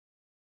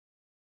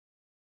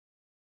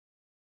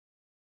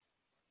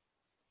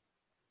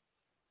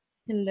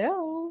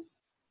Hello.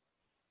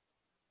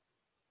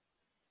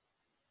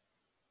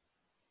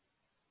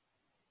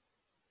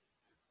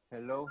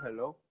 Hello,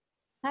 hello.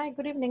 Hi,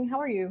 good evening. How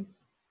are you?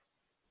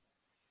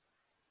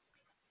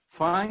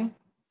 Fine,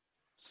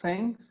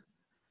 thanks.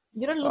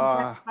 You don't look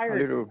that A tired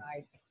little,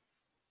 tonight.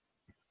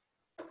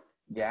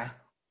 yeah,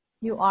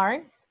 You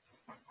are?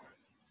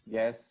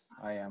 yes,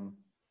 I am.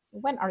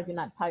 When are you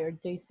not tired,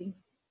 JC?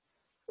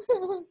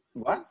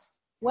 What?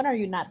 When are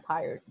you not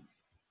tired?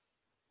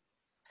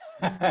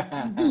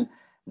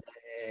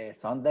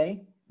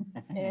 Sunday?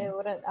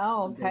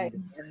 Oh, Sunday okay. in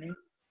the morning?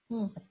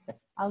 Hmm.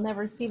 I'll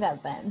never see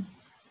that then.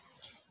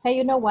 Hey,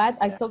 you know what?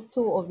 I Yeah. talked to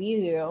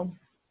Ovidio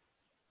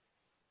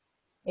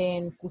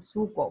in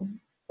Cusuco.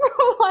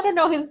 I don't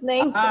know his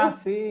name. Ah,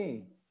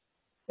 sí.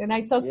 And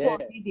I talked to Yeah.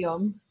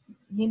 Ovidio.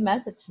 He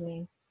messaged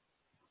me.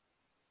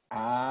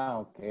 Ah,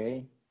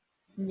 okay.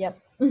 Yep.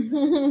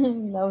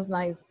 That was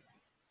nice.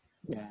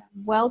 Yeah.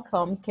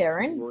 Welcome,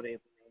 Karen. Good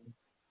evening.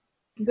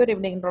 Good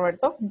evening,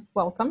 Roberto.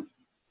 Welcome.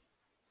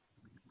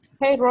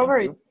 Hey, Thank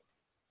Robert, you.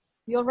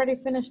 you already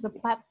finished the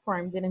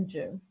platform, didn't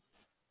you?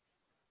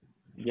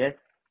 Yes,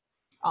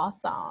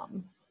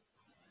 Awesome.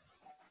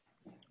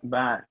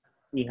 but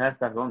it has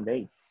a wrong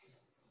date.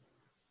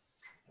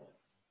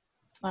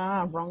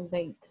 Ah, wrong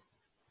date.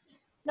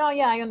 No,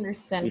 yeah, I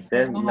understand. It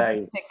You're says gonna have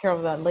to like, take care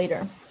of that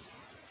later.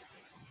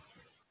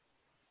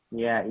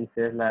 yeah, it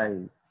says like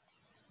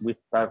we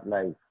start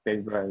like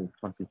February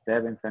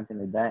 27, something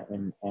like that,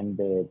 and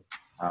ended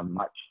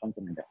March,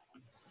 something like that.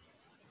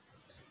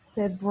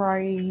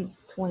 February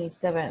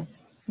 27th.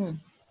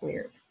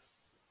 Weird.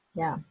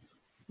 Yeah,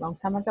 long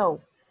time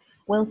ago.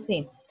 We'll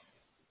see.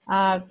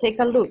 Take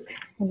a look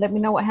and let me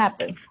know what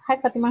happens. Hi,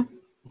 Fatima.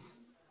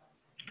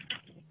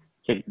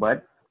 Check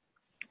what?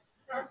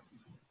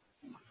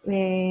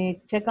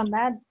 Check on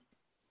that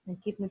and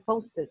keep me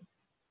posted.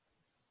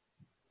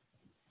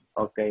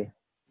 Okay.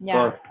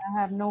 Yeah, Cause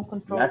I have no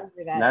control last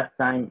over that. last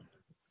time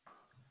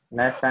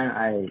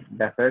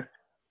the first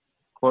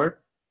course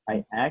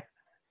I asked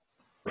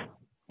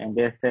and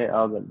they say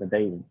oh the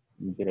date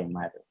didn't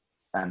matter,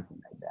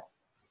 something like that.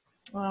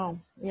 Oh,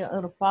 yeah,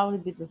 it'll probably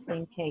be the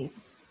same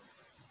case.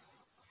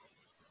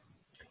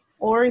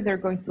 Or they're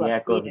going to Yeah,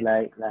 update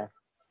cause it.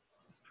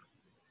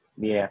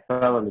 yeah,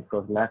 probably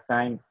because last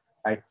time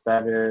I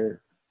started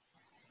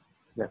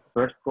the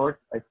first course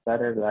I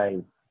started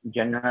like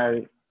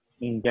January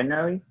in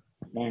January,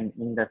 and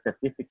in the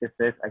certificate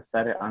says I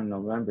started on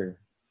November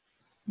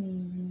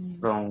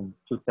from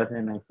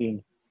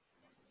 2019.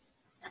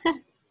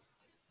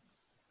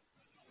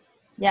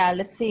 Yeah,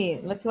 let's see.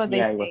 Let's see what they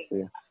Yeah, it was say.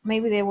 there.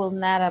 Maybe they will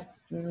not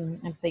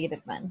update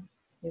it then.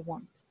 They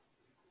won't.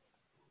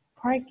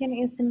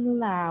 Parking isn't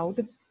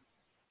allowed.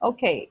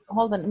 Okay,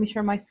 hold on. Let me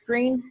share my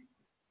screen.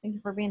 Thank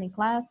you for being in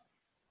class.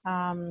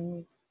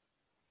 Um,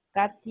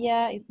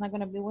 Katia is not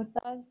going to be with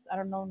us. I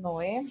don't know,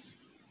 Noé.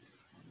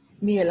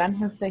 Miguel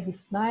Angel said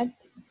he's not,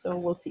 so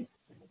we'll see.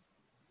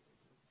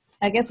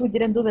 I guess we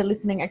didn't do the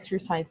listening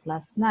exercise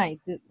last night,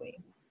 did we?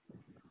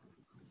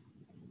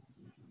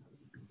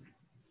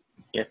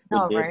 Yes, we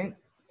No, did. right?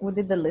 We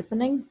did the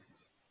listening.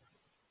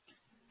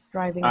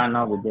 Driving Ah,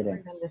 no, we faster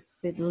didn't. than the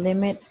speed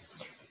limit.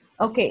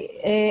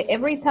 Okay,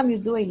 every time you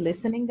do a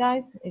listening,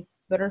 guys, it's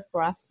better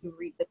for us to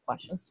read the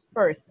questions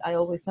first. I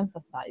always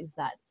emphasize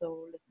that.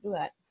 So let's do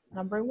that.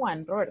 Number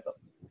one, Roberto.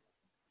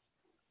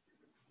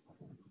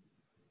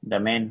 The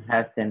man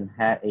hasn't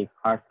had a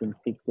parking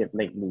ticket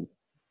lately.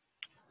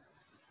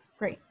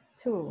 Great.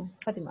 Two,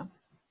 Fatima.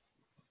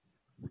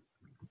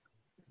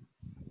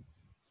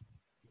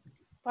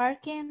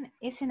 Parking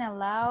isn't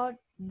allowed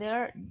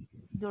there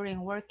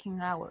during working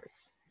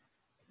hours.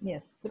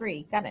 Yes.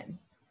 Three, Karen.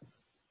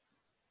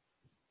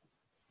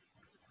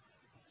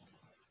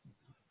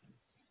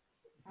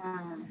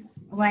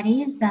 What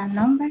is the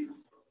number?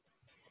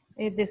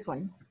 This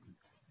one.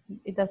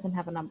 It doesn't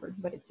have a number,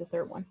 but it's the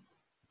third one.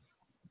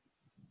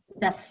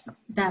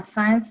 The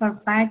fine for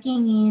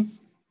parking is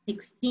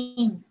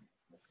 16.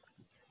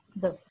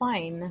 The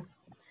fine.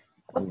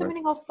 What's the Correct.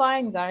 meaning of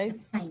fine,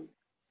 guys? Fine.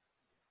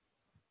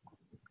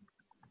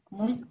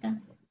 Multa.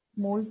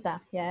 Multa.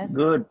 Yes.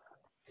 Good.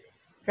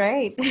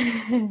 Great.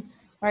 All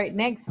right.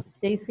 Next,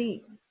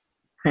 JC.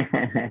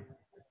 I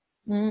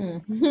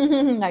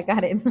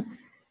got it.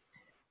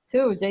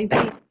 Two,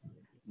 JC.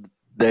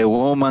 The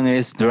woman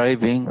is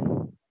driving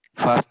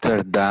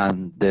faster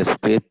than the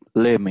speed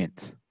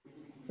limits.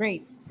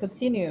 Great.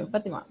 Continue,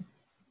 Fatima.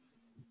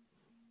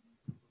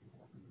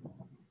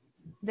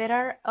 There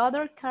are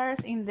other cars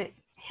in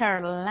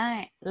her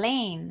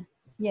lane.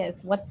 Yes.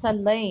 What's a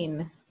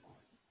lane?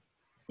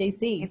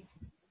 JC. It's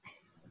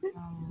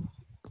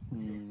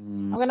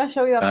I'm gonna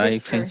show you a I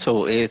picture. think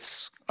so.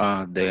 It's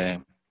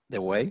the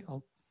way,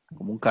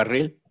 como un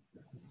carril.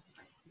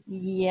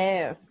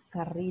 Yes,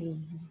 carril.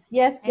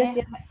 Yes,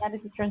 that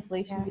is a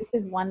translation. Yeah. This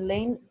is one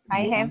lane.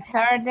 I This- have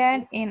heard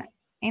that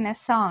in a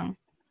song.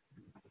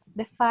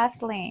 The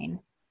fast lane.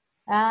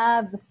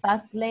 the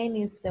fast lane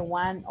is the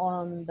one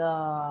on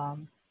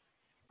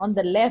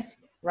the left,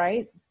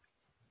 right?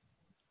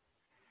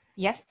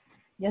 Yes.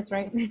 Yes,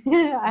 right?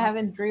 I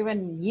haven't driven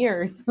in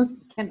years.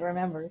 Can't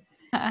remember.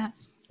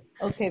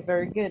 Okay,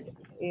 very good.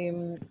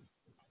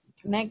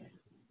 Next,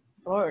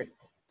 Robert.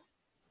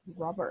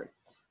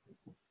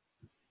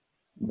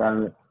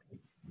 The,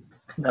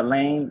 the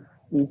lane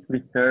is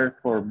reserved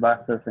for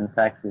buses and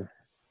taxis.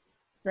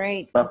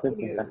 Great. Buses Thank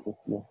and you. taxis,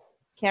 yeah.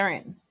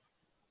 Karen.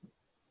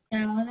 The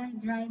other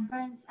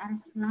drivers are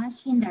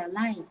flashing their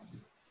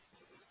lights.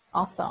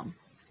 Awesome.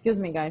 Excuse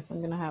me, guys.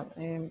 I'm gonna have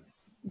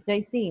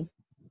JC.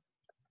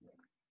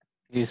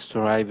 He's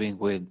driving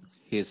with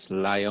his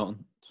Lights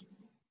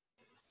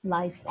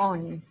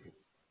on.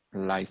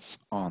 lights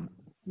on.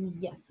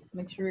 Yes.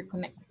 Make sure you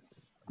connect.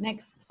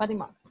 Next,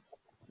 Fatima.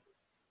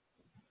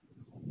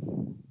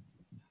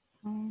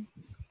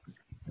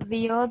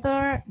 The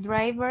other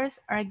drivers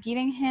are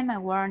giving him a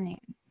warning.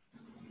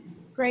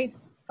 Great.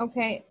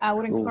 Okay, I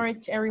would Cool.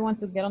 encourage everyone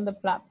to get on the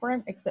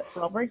platform except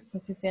Robert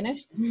because he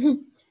finished.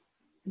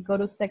 Go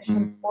to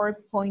section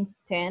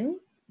 4.10,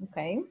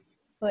 okay,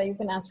 so that you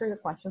can answer the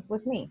questions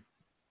with me.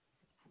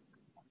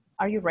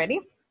 Are you ready?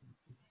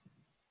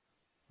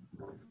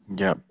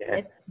 Yep.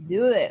 Let's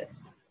do this.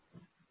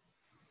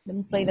 Let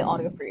me play the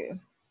audio for you.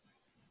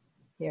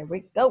 Here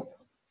we go.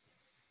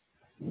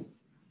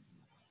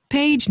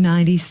 Page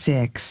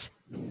 96.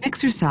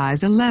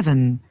 Exercise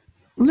 11.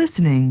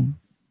 Listening.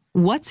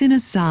 What's in a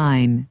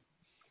sign?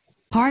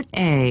 Part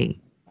A.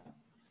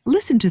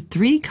 Listen to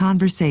 3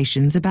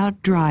 conversations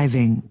about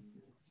driving.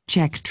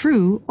 Check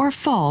true or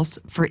false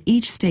for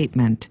each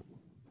statement.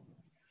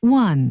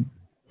 1.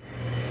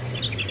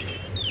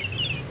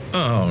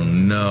 Oh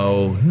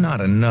no,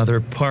 not another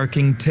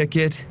parking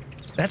ticket.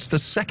 That's the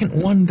second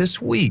one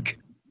this week.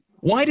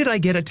 Why did I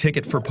get a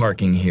ticket for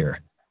parking here?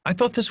 I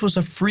thought this was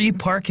a free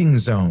parking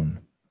zone.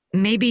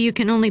 Maybe you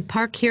can only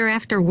park here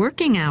after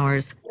working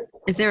hours.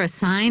 Is there a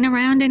sign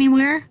around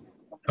anywhere?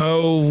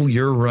 Oh,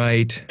 you're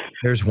right.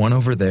 There's one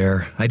over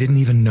there. I didn't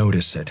even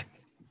notice it.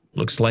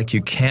 Looks like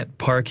you can't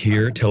park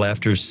here till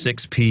after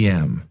 6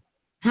 p.m.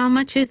 How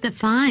much is the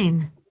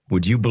fine?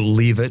 Would you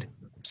believe it?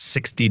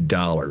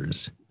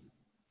 $60.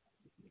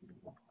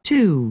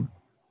 2.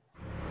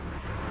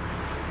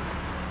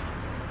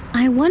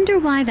 I wonder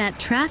why that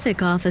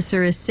traffic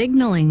officer is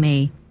signaling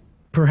me.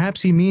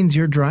 Perhaps he means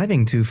you're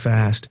driving too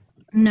fast.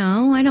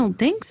 No, I don't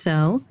think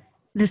so.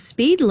 The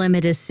speed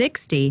limit is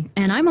 60,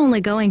 and I'm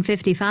only going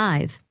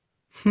 55.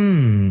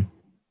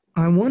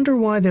 I wonder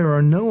why there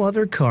are no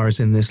other cars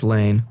in this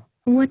lane.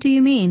 What do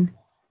you mean?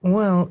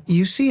 Well,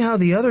 you see how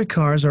the other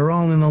cars are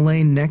all in the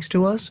lane next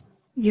to us?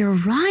 You're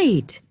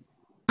right.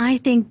 I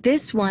think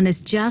this one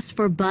is just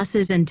for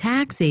buses and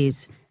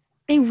taxis.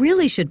 They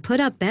really should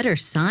put up better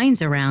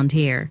signs around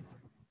here.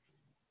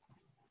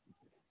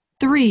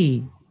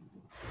 3.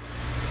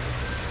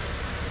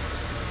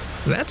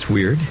 That's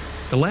weird.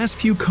 The last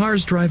few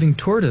cars driving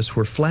toward us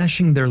were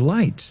flashing their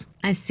lights.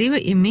 I see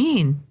what you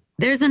mean.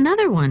 There's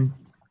another one.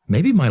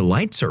 Maybe my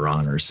lights are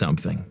on or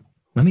something.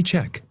 Let me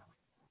check.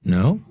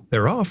 No,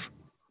 they're off.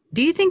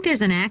 Do you think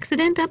there's an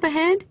accident up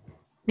ahead?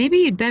 Maybe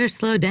you'd better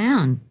slow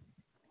down.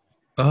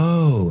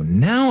 Oh,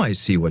 now I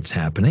see what's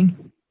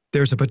happening.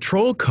 There's a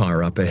patrol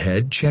car up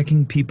ahead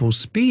checking people's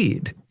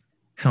speed.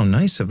 How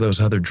nice of those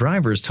other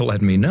drivers to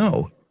let me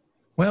know.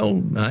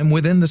 Well, I'm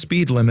within the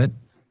speed limit.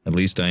 At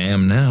least I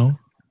am now.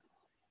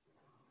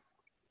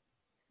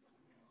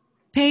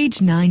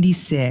 Page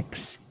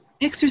 96.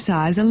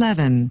 Exercise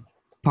 11.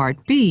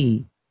 Part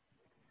B.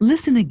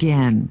 Listen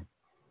again.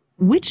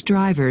 Which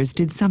drivers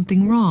did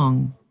something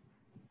wrong?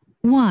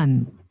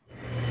 1.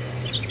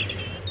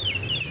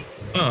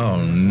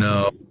 Oh,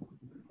 no.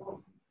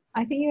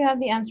 I think you have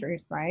the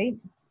answers, right?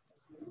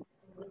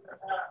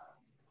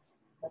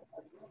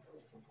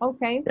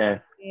 Okay.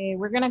 Yes.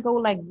 We're gonna go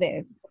like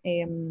this.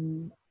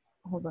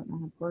 Hold on,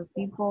 I have 4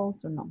 people,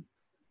 so no.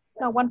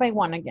 No, one by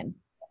one again.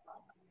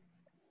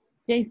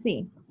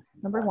 JC,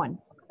 number 1.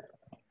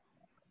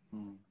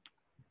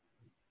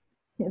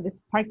 Yeah, this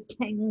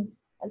parking.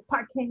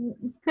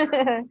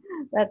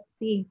 Let's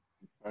see.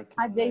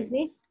 Hi,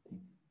 JC.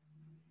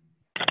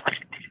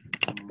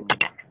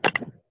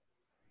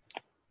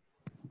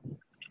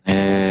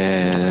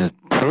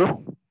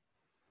 True.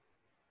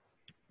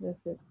 This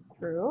is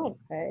true,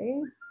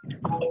 okay.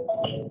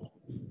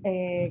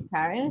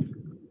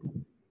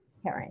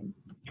 Karen.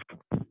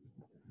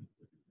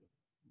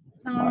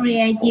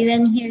 Sorry, I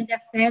didn't hear the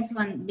first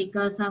one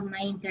because of my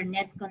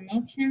internet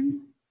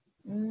connection.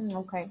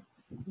 Okay,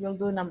 you'll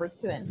do number 2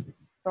 then.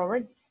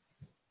 Robert.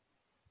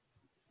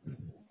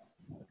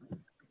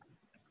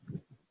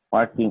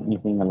 Parking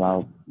isn't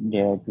allowed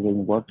there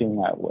during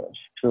working hours.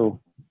 True.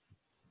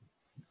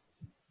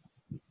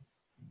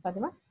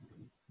 Fatima.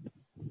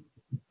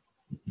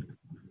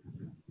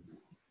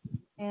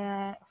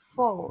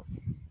 False.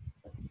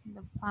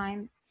 The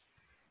fine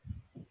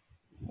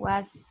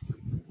was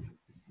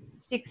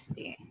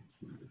 60.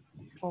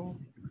 It's false.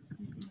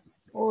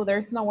 Oh,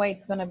 there's no way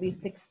it's gonna be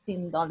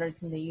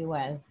 $16 in the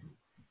US.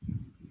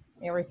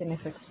 Everything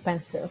is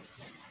expensive.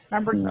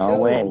 Number 2. No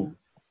way.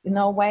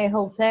 No way,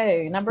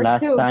 Jose. Number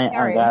Last 2, time I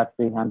Karen. got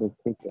 300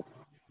 tickets.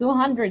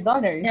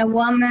 $200. The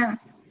woman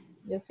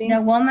You see?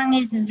 The woman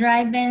is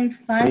driving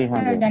faster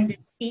 300. than the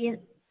speed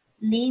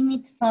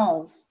limit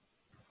falls.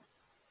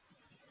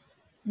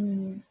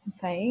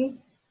 Okay.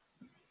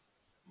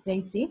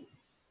 JC?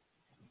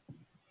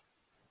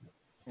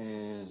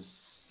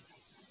 Is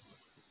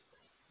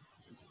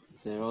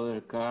the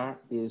other car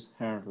is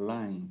her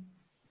line.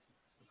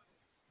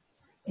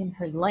 In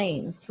her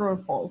lane. True or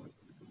false?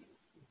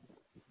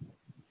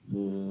 The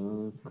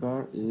other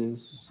car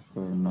is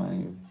her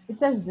line. It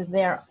says that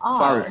there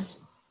are. False.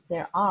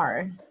 There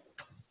are.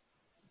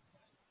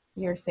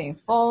 You're saying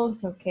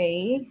false.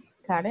 Okay.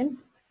 Karen?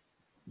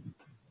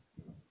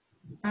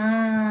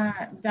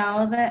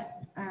 The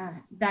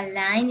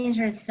line is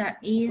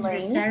Lane.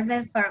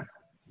 reserved for.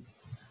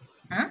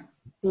 Huh?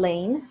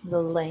 Lane. The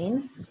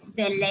lane.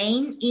 The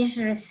lane is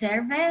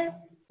reserved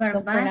for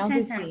Don't pronounce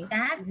buses it and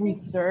taxis.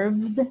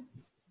 reserved.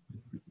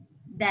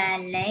 The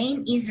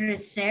lane is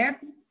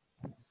reserved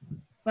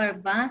for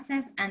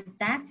buses and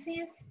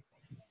taxis.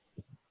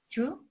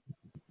 True.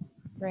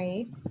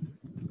 Great.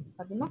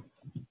 Fatima?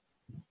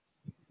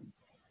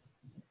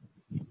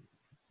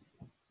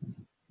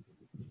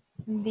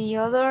 The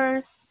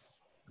other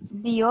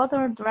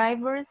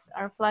drivers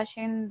are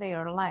flashing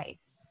their lights.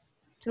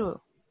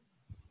 True.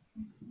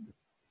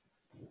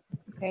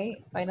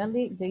 Okay.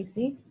 Finally,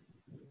 JC.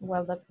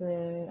 Well, that's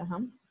The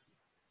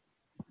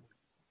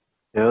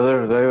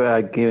other driver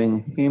are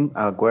giving him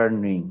a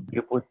warning.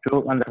 You put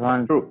true on the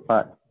wrong True.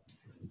 spot.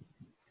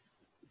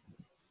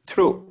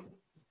 True.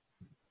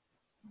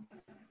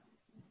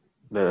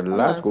 The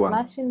last one.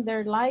 Flashing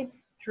their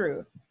lights.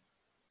 True.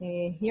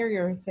 Here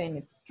you're saying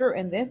it's true.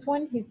 And this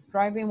one, he's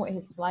driving with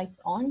his lights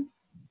on.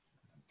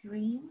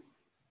 3.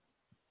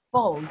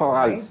 False. False.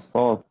 Right?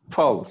 False.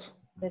 False.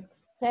 Let's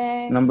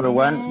check. Number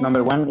one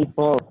is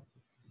false.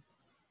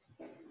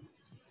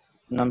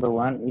 Number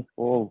one is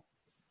false.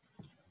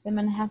 The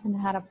man hasn't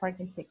had a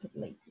parking ticket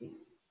lately.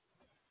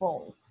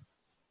 False.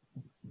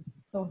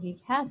 So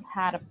he has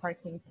had a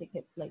parking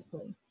ticket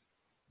lately.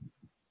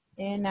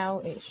 And now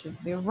it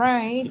should be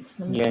right.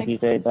 Yeah, he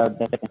said that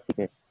the second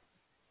ticket.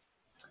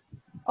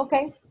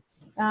 Okay.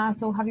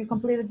 So have you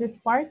completed this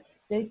part,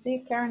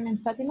 JC, Karen,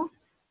 and Fatima?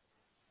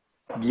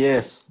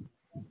 Yes.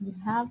 You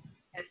have?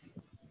 Yes.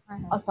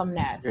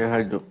 Awesomeness. Yes,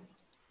 I do.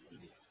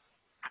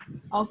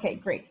 Okay,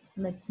 great.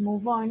 Let's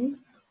move on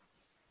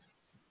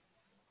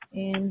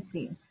and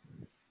see.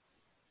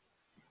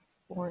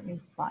 4 and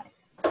 5.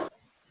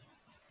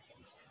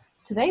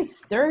 Today's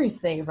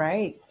Thursday,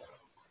 right?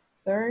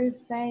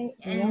 Thursday.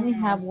 We only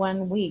have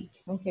 1 week.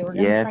 Okay, we're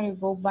gonna try to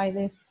go by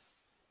this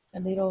a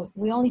little.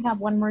 We only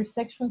have one more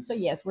section, so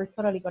yes, we're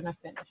totally gonna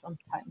finish on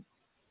time.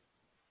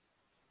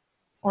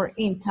 Or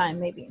in time,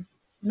 maybe.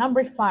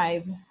 Number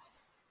 5.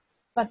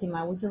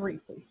 Fatima, would you read,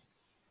 please?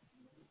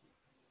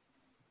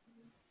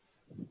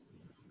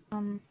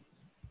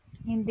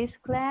 In this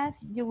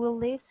class, you will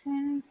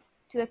listen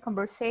to a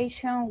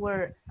conversation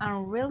where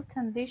unreal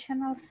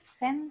conditional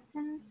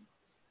sentence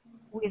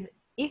with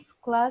if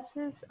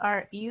clauses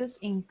are used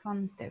in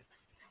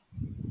context.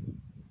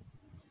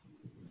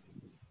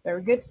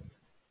 Very good.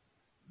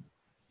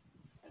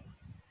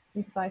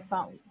 If I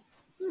found.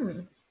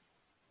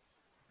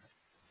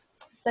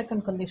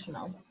 Second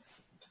conditional.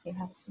 It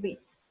has to be.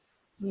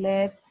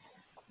 Let's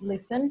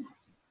listen.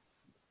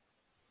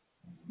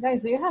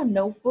 Guys, do you have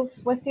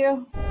notebooks with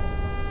you?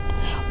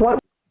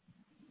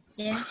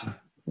 Yeah.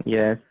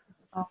 Yes.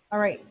 All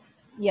right.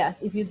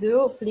 Yes, if you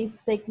do, please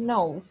take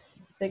notes.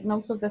 Take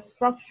notes of the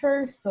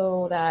structure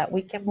so that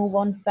we can move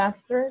on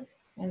faster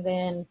and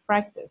then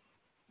practice.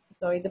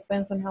 So it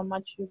depends on how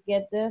much you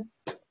get this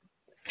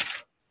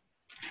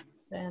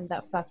and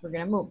that fast we're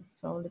gonna move.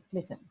 So let's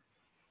listen.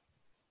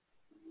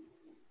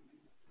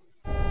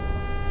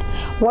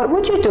 What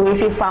would you do if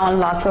you found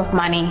lots of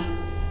money?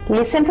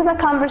 Listen to the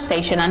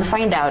conversation and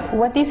find out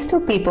what these two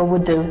people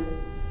would do.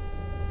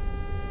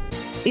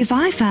 If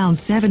I found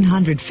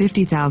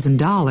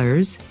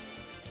 $750,000,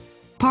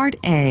 Part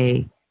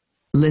A,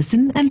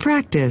 listen and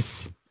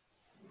practice.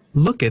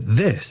 Look at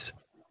this.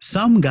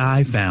 Some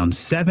guy found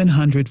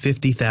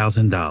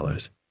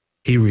 $750,000.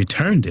 He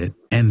returned it,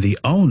 and the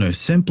owner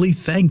simply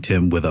thanked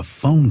him with a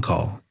phone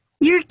call.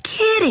 You're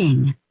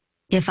kidding.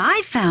 If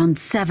I found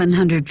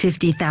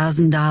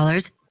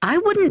 $750,000, I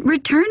wouldn't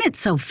return it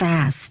so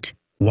fast.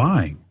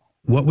 Why?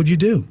 What would you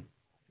do?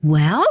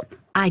 Well,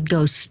 I'd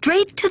go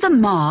straight to the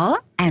mall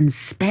and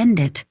spend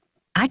it.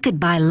 I could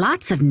buy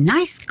lots of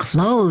nice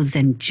clothes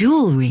and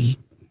jewelry.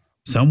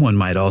 Someone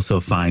might also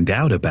find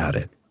out about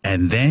it,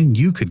 and then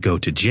you could go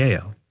to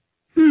jail.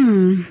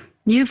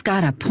 You've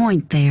got a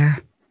point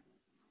there.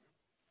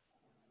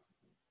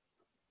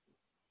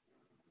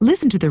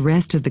 Listen to the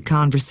rest of the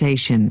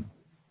conversation.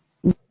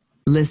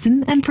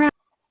 Listen and practice.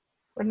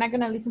 We're not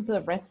gonna listen to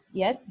the rest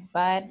yet,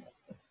 but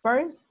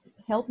first,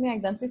 help me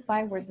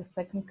identify where the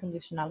second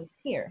conditional is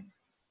here.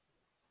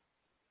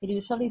 It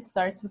usually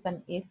starts with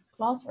an if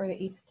clause, or the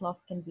if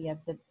clause can be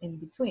at the in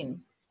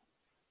between.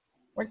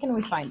 Where can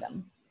we find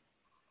them?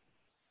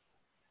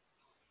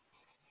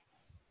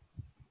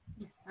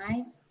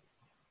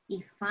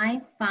 If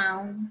I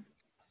found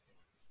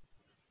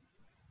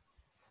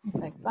If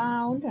I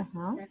found,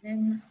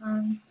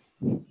 700,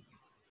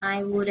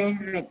 I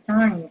wouldn't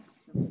return it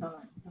so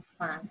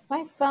fast. If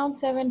I found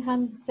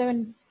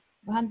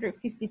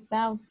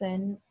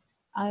 750,000,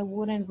 I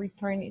wouldn't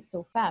return it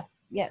so fast.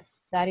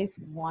 Yes, that is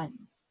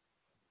one.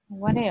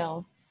 What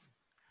else?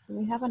 Do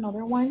we have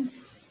another one?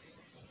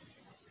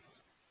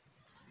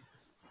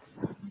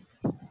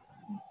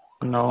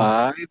 No.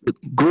 I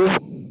go.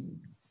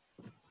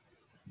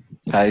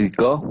 I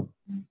go.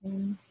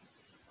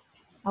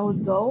 I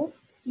would go.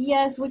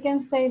 Yes, we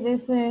can say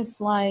this is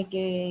like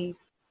a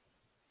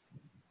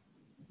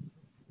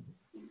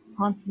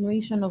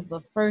continuation of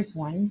the first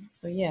one.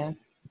 So yes.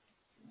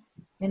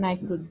 And I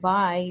could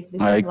buy,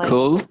 this I is like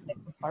could. the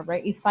second part,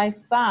 right? If I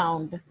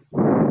found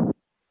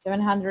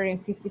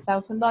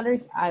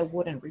 $750,000, I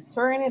wouldn't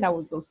return it. I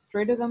would go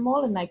straight to the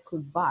mall and I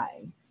could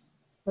buy.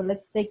 So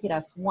let's take it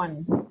as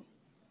one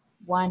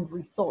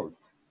result.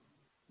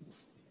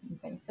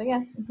 Okay, so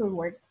yes, it will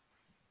work.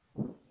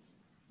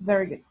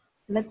 Very good.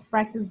 Let's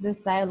practice this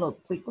dialogue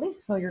quickly.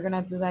 So you're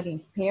gonna do that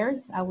in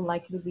pairs. I would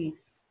like you to be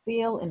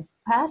Phil and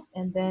Pat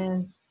and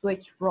then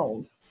switch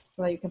roles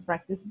so that you can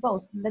practice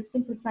both. Let's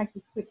simply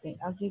practice quickly.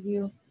 I'll give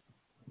you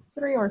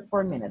 3 or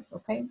 4 minutes,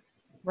 okay?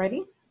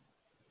 Ready?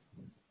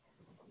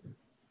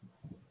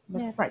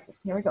 Let's practice.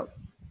 Here we go.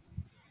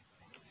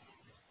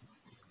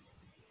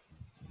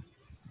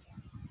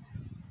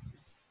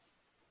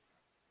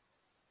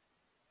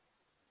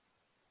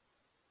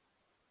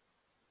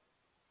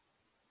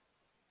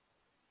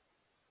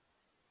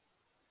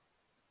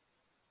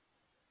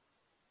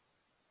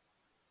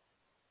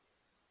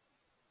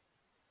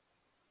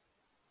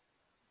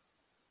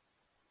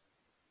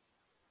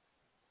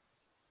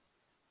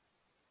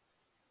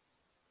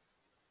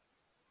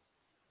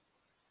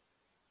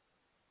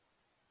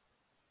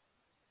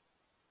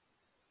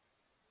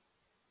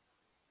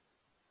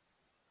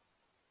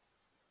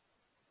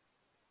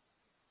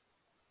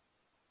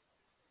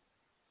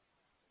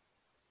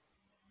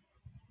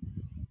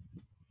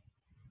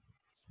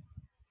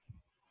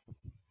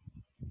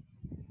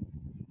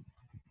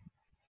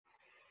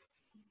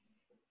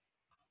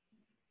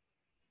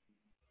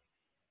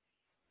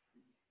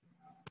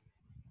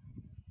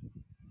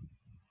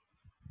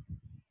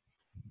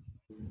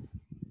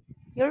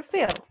 You're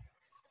Phil.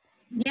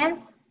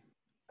 Yes.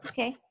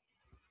 Okay.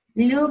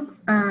 Look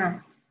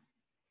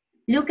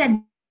at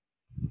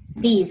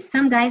this.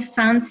 Some guy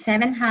found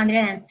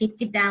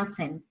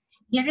 750,000.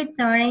 He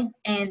returned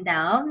and the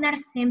owner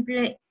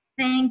simply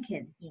thanked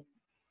him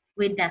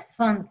with a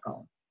phone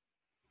call.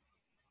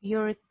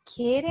 You're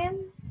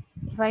kidding?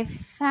 If I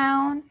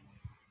found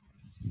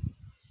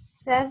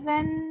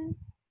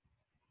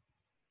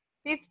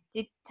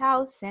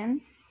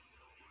 750,000,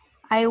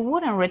 I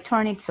wouldn't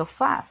return it so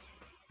fast.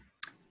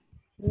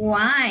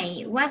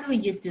 Why? What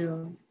would you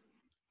do?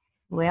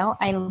 Well,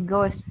 I'll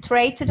go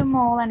straight to the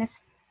mall and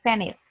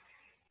spend it.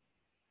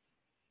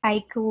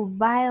 I could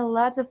buy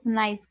lots of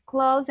nice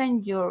clothes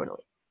and jewelry.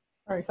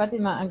 All right,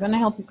 Fatima, I'm gonna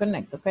help you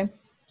connect, okay?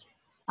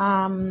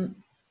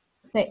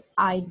 Say,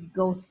 I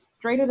go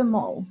straight to the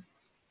mall.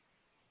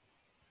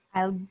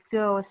 I'll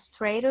go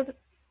straight to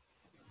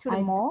the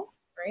mall.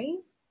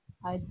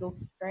 I'd go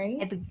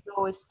straight. I'd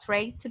go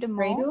straight to the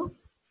mall.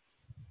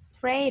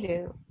 Straight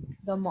to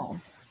the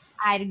mall.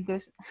 I'd go.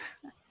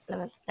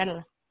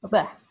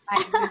 Okay.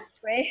 I'd go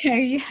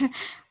straight.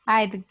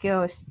 I'd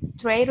go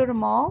straight to the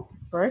mall.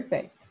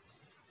 Perfect.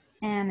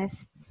 And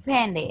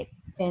spend it.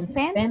 And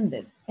spend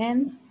it.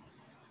 And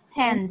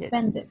spend it.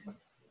 And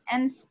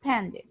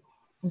spend it.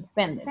 And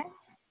spend it.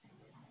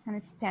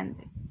 And spend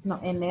it. No,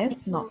 and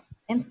es, no.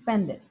 And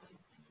spend it.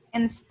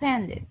 And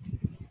spend it.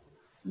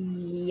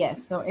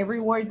 Yes, so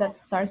every word that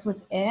starts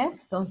with S,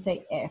 don't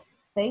say S,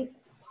 say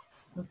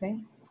S, okay?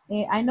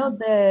 I know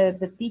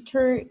the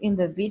teacher in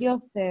the video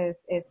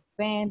says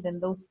spend and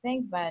those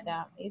things, but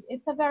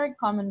it's a very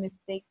common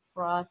mistake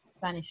for us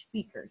Spanish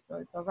speakers, so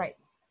it's all right.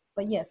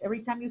 But yes, every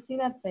time you see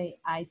that, say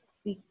I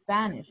speak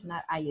Spanish,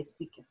 not I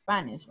speak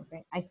Spanish,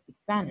 okay? I speak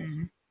Spanish.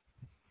 Mm-hmm.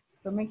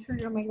 So make sure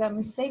you don't make that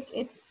mistake.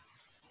 It's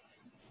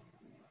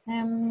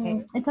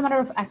a matter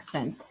of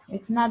accent.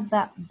 It's not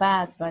that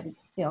bad, but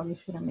it's still, you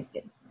shouldn't make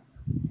it.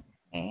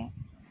 Okay.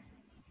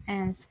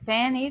 And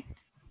spend it.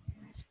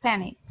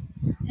 Spend it.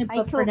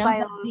 I could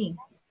buy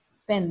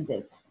spend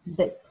it.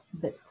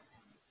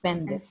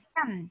 Spend it.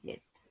 Spend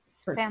it.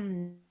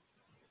 Spend.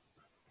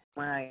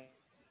 I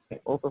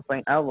also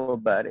find out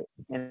about it,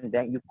 and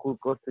then you could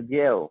go to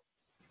jail.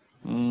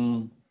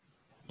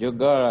 You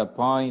got a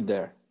point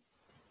there.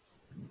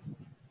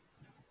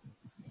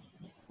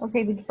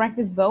 Okay, did you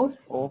practice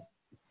both? Oh,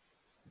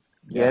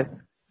 yes.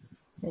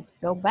 Let's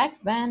go back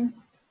then.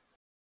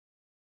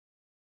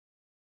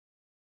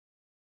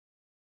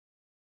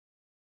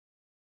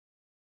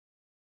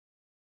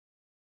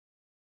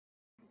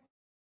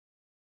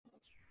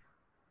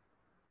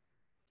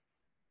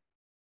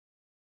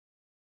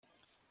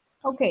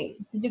 Okay,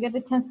 did you get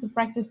the chance to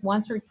practice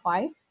once or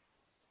twice?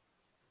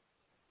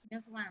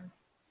 Just once.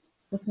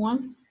 Just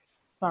once?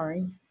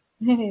 Sorry.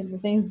 The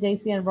things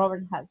JC and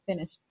Robert had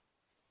finished.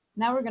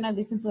 Now we're gonna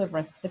listen to the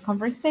rest of the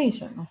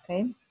conversation,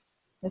 okay?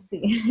 Let's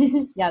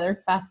see. Yeah,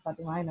 they're fast,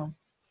 Fatima, I know.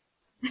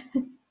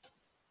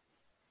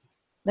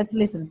 Let's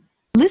listen.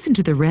 Listen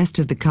to the rest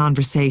of the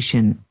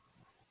conversation.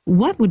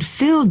 What would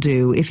Phil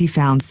do if he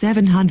found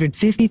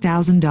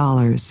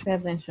 $750,000? Pay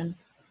attention.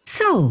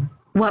 So,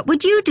 what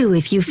would you do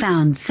if you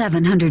found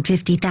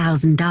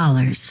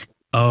 $750,000?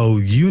 Oh,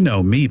 you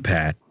know me,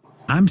 Pat.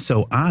 I'm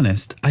so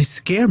honest, I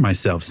scare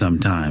myself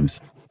sometimes.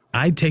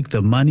 I'd take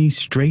the money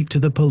straight to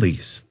the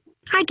police.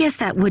 I guess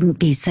that wouldn't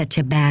be such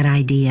a bad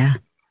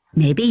idea.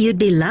 Maybe you'd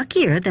be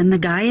luckier than the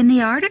guy in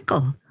the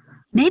article.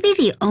 Maybe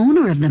the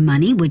owner of the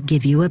money would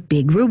give you a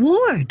big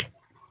reward.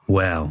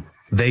 Well,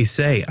 they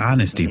say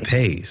honesty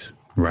pays,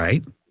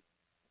 right?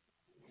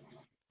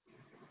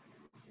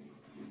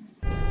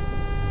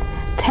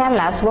 Tell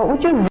us, what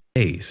would you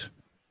Pays.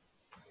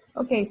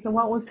 Okay, so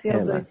what would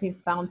Phil do if he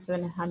found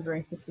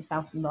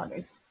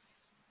 $750,000?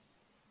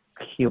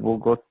 He will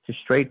go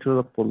straight to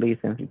the police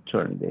and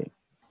return it.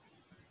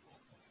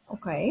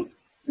 Okay,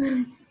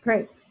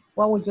 great.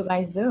 What would you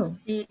guys do?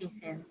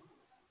 Citizen.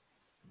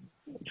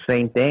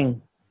 Same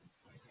thing.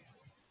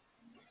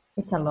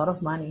 It's a lot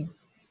of money.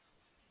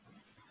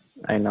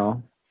 I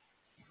know.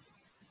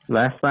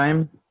 Last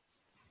time,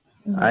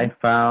 I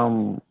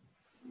found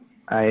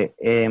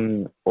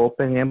an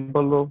open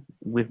envelope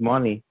with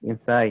money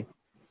inside.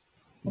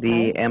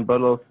 The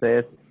envelope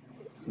says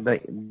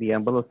like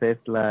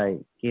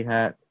he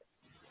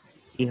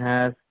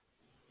has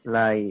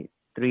like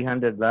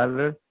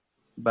 $300,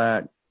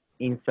 but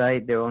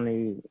inside there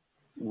only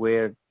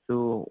were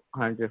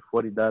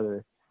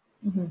 $240.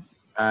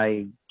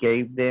 I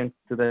gave them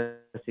to the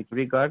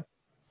security guard,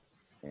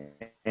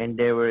 and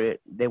they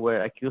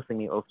were accusing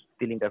me of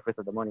stealing the rest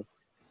of the money.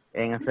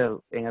 And I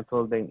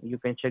told them, you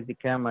can check the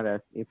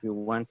cameras if you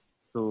want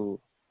to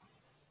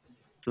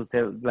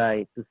tell,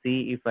 like, to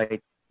see if I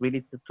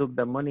really took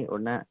the money or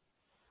not.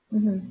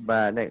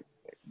 But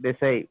they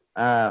say,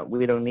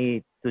 we don't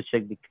need to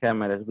check the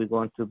cameras. We're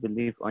going to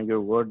believe on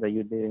your word that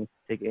you didn't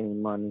take any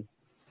money.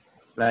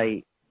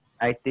 Like,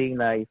 I think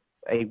like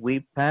a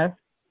week passed,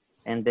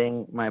 and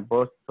then my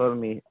boss told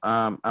me,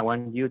 I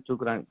want you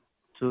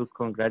to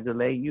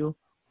congratulate you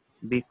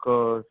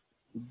because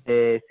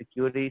the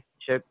security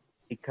checked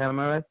the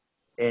cameras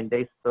and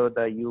they saw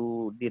that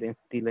you didn't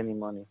steal any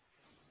money.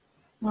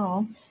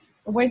 Oh,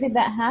 where did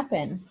that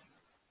happen?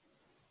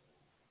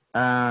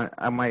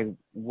 At my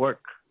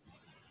work.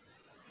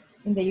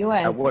 In the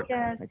U.S. At work.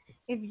 Because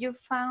if you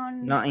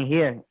Not in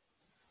here.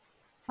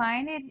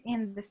 find it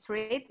in the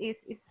street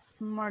is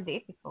more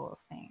difficult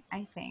thing,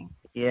 I think.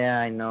 Yeah,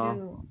 I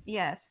know.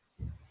 Yes.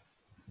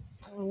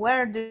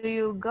 Where do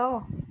you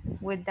go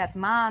with that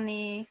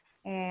money?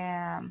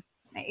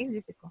 It's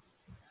difficult.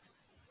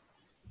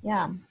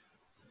 Yeah.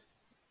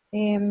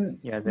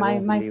 Yeah,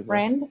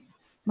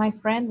 My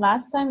friend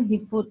last time he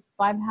put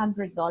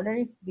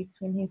 $500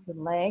 between his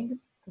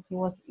legs because he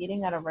was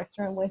eating at a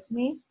restaurant with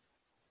me.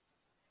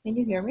 Can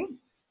you hear me?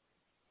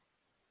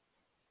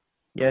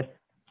 Yes.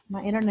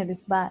 My internet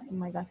is bad. Oh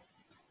my gosh.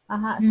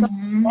 So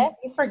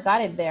he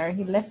forgot it there.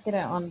 He left it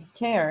on the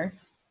chair.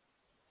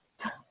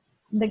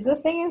 The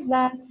good thing is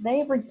that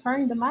they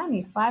returned the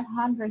money,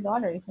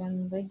 $500,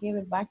 and they gave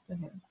it back to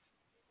him.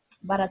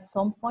 But at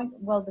some point,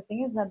 well, the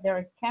thing is that there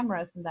are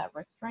cameras in that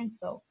restaurant,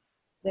 so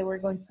they were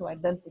going to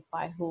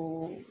identify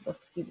who the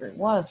stealer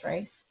was,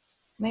 right?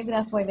 Maybe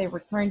that's why they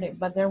returned it.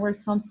 But there were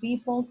some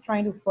people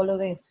trying to follow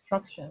the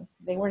instructions.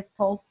 They were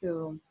told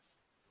to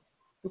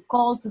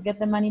call to get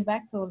the money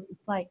back. So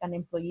it's like an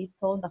employee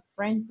told a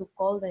friend to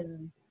call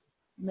and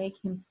make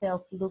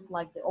himself look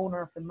like the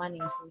owner of the money.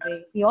 So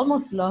he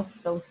almost lost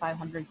those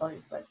 $500,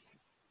 but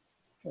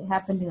it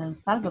happened in El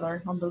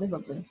Salvador,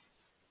 unbelievably.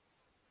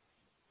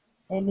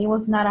 And it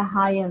was not a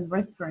high-end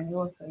restaurant. It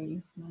was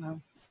a,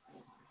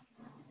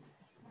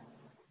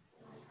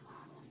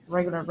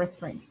 regular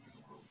restaurant.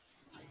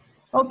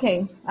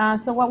 Okay,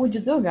 so what would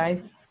you do,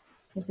 guys,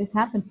 if this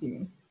happened to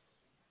you?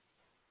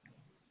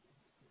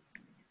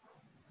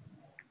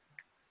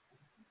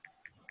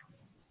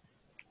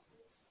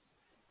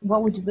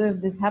 What would you do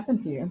if this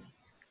happened to you?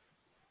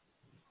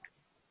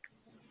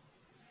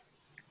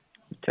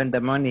 Return the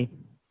money.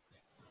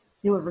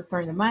 You would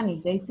return the money,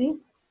 JC?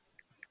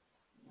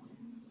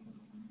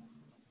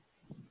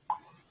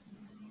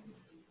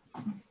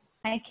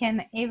 I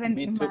can even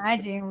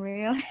imagine,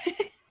 really.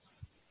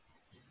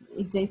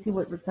 If JC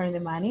would return the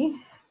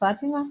money.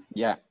 Fatima?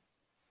 Yeah.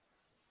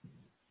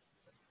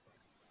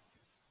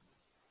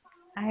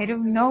 I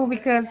don't know,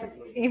 because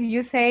if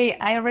you say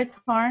I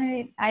return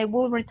it, I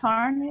will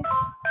return it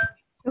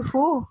to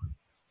who?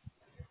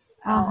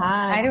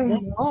 I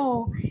don't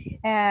know.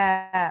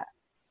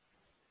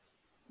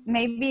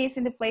 Maybe it's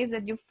in the place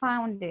that you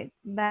found it,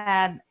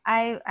 but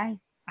I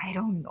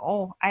don't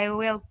know. I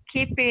will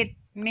keep it.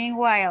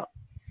 Meanwhile,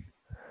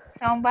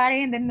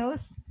 somebody in the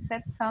news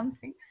said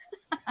something.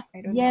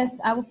 Yes,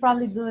 I would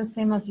probably do the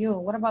same as you.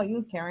 What about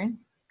you, Karen?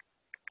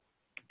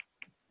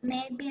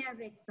 Maybe I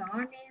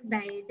return it,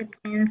 but it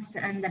depends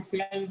on the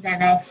place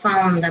that I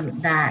found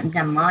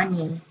the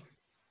money.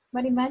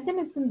 But imagine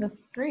it's in the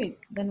street,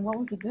 then what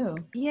would you do?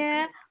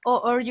 Yeah,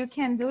 or you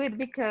can do it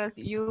because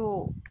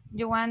you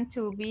want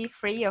to be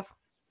free of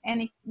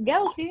any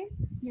guilty.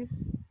 You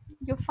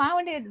you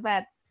found it,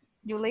 but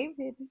you leave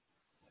it.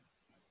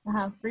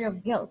 Free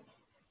of guilt.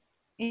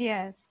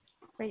 Yes,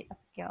 free of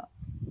guilt.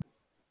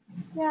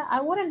 Yeah, I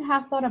wouldn't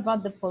have thought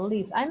about the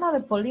police. I know the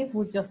police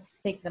would just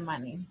take the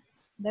money.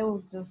 They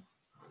would just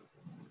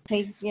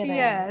take it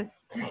Yes,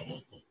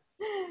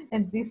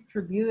 and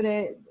distribute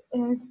it.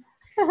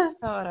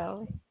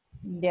 totally.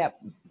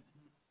 Yep.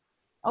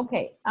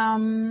 Okay.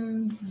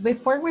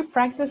 Before we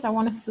practice, I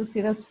want us to see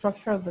the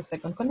structure of the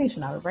second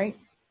conditional, right?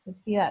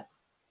 Let's see that.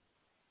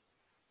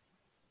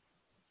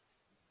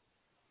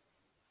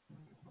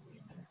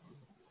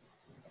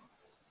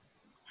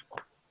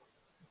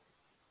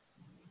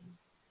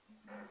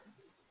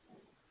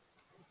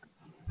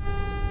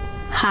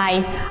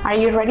 Hi, are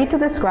you ready to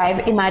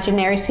describe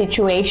imaginary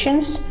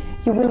situations?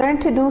 You will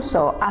learn to do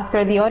so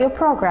after the audio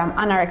program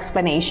and our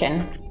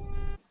explanation.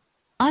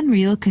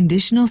 Unreal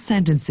conditional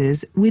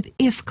sentences with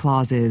if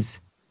clauses.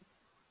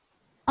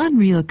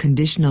 Unreal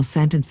conditional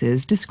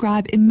sentences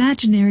describe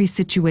imaginary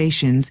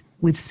situations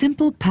with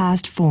simple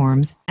past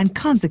forms and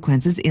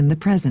consequences in the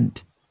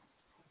present.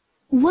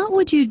 What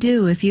would you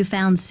do if you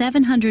found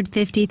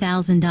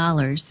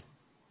 $750,000?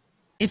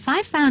 If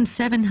I found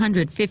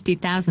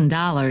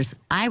 $750,000,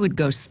 I would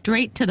go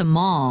straight to the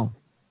mall.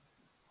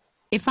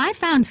 If I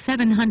found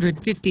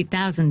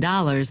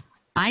 $750,000,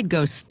 I'd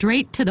go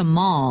straight to the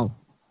mall.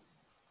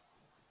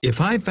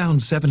 If I found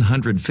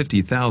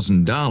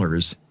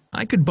 $750,000,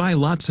 I could buy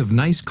lots of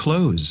nice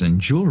clothes and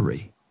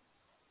jewelry.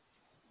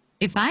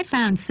 If I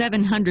found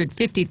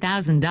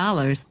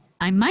 $750,000,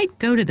 I might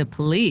go to the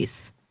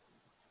police.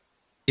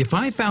 If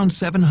I found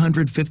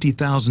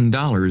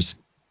 $750,000,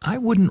 I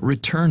wouldn't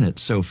return it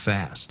so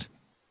fast.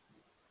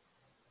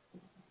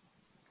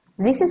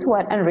 This is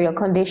what Unreal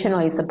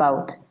Conditional is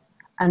about.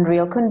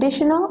 Unreal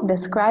Conditional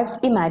describes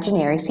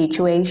imaginary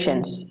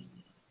situations.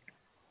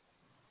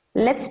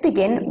 Let's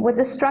begin with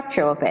the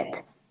structure of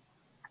it.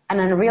 An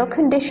Unreal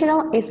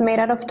Conditional is made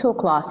out of two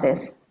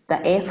clauses,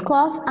 the if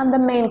clause and the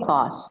main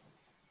clause.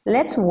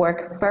 Let's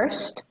work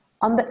first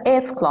on the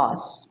if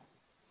clause.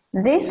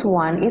 This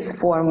one is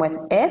formed with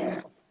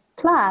if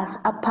plus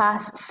a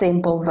past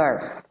simple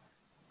verb.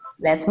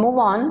 Let's move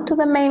on to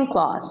the main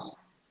clause.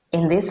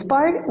 In this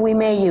part, we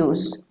may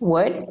use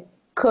would,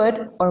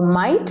 could, or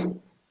might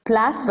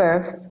plus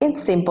verb in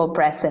simple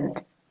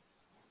present.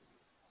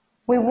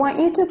 We want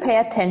you to pay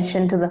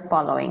attention to the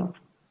following.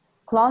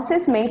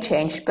 Clauses may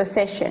change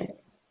position.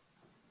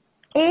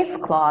 If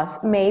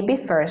clause may be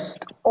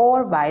first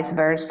or vice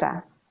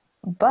versa,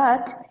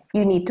 but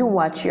you need to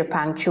watch your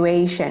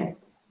punctuation.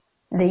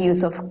 The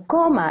use of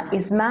comma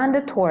is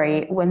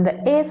mandatory when the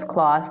if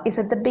clause is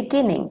at the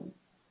beginning.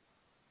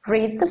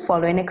 Read the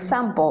following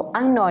example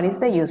and notice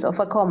the use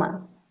of a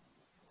comma.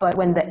 But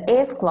when the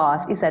if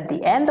clause is at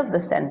the end of the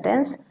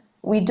sentence,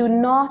 we do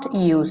not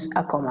use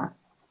a comma.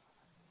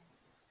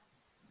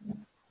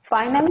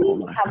 Finally,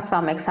 we have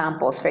some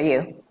examples for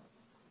you.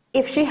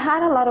 If she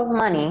had a lot of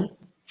money,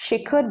 she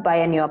could buy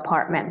a new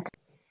apartment.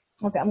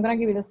 Okay, I'm gonna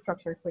give you the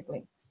structure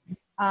quickly.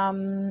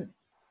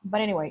 But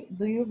anyway,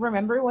 do you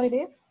remember what it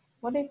is?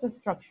 What is the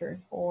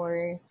structure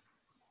for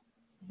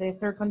the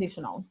third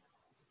conditional?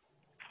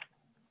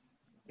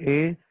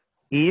 Is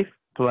if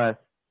plus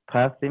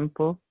past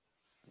simple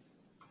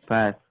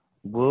plus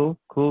will,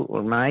 could,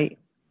 or might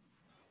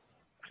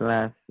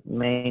plus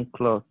main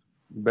clause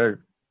verb.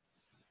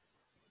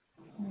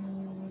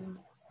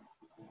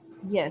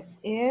 Yes,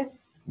 if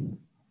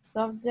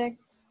subject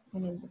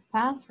and in the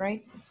past,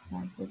 right?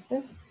 Like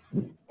this.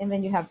 And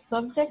then you have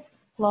subject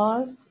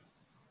plus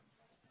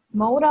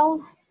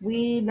modal.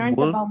 We learned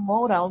about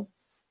modals,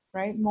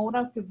 right?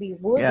 Modal could be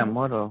would. Yeah,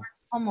 modal.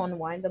 Common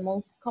one, the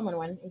most common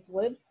one is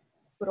would.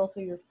 Could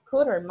also use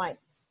could or might.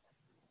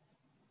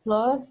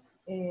 Plus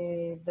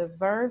the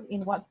verb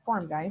in what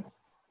form, guys?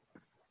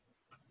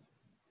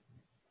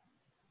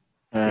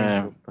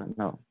 No.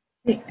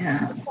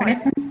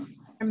 Present.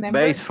 Remember?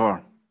 Base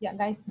form. Yeah,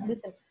 guys,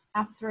 listen.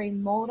 After a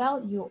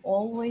modal, you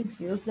always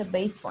use the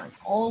base form.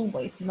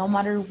 Always, no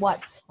matter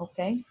what,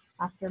 okay?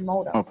 After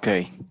modal.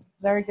 Okay.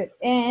 Very good.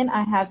 And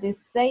I have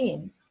this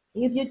saying.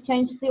 If you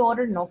change the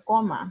order, no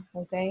comma,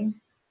 okay?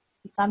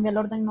 Si cambia el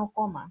orden, no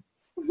comma.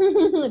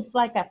 It's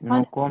like a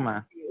No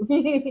comma.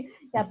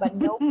 Yeah, but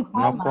no comma.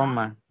 No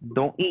comma.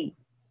 Don't eat.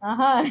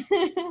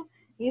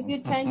 If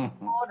you change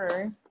the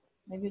order,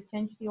 if you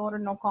change the order,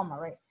 no comma,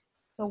 right?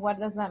 So what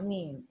does that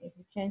mean? If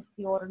you change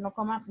the order, no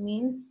comma,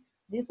 means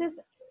this is,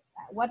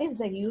 what is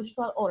the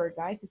usual order,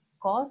 guys? It's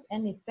cause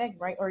and effect,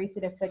 right? Or is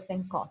it effect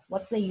and cause?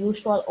 What's the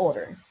usual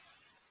order?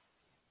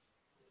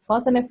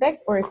 Cause and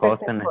effect or effect Cause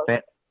and and cause?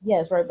 effect.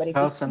 Yes, right, but if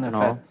Cause and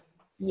effect.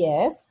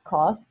 yes,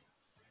 cause.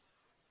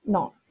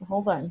 No,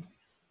 hold on.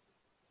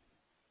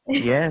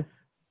 Yes.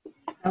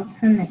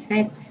 Cause and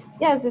effect.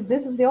 Yes,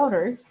 this is the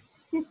order.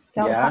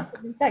 Yeah,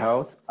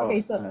 cause,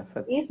 okay, cause so and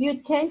effect. if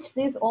you change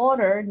this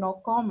order,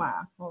 no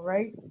comma, all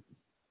right?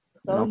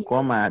 So No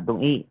comma.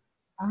 Don't eat.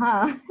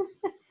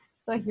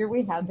 So here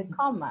we have the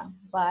comma,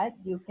 but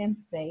you can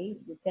say,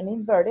 you can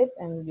invert it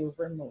and you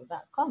remove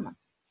that comma.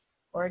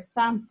 For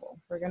example,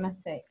 we're gonna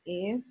say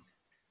if,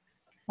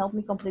 help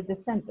me complete the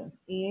sentence.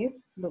 If,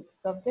 look,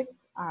 subject,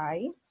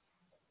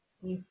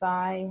 if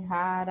I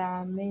had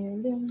 $1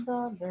 million,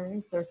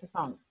 there's a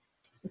song.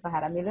 If I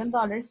had $1 million,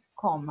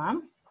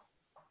 comma,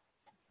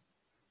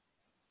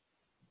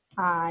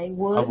 I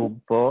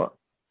would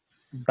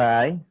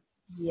buy.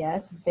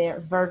 Yes,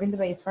 verb in the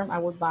base form. I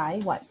would buy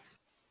what?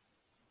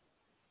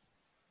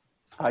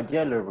 A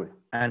jewelry.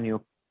 A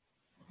new.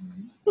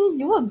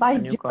 You would buy a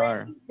new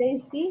car.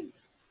 JC?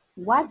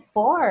 What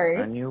for?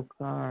 A new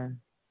car.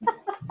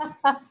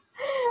 I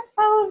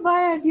would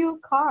buy a new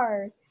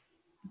car.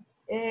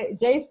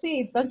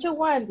 JC, don't you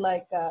want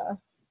like a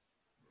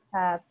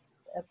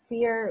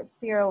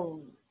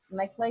pearl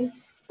necklace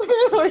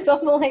or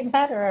something like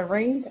that, or a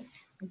ring,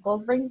 a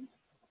gold ring?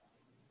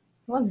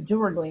 What's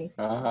jewelry?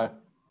 So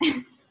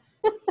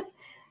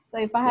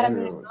if I had $1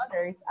 million,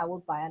 I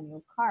would buy a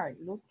new car.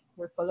 Look,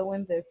 we're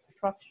following the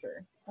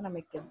structure. I'm gonna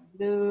make it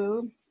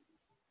blue.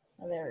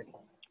 Oh, there it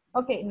is.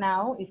 Okay,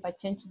 now if I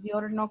change the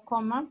order, no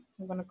comma,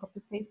 I'm gonna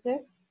copy paste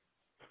this.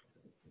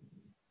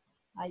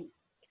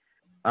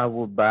 I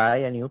would buy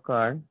a new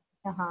car,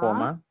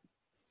 comma.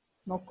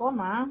 No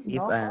comma.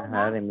 If I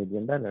had $1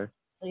 million.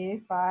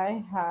 If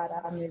I had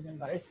 $1 million.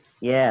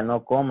 Yeah, no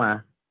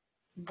comma.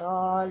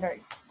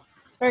 Dollars.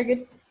 Very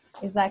good.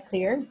 Is that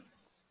clear?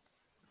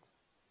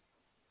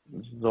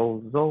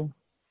 So.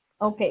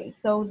 Okay,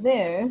 so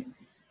this.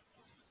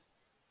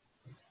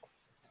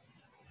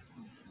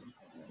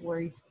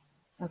 Where is?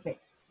 Okay,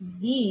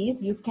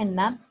 these you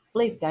cannot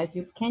split, guys.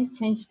 You can't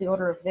change the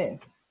order of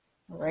this.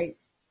 All right.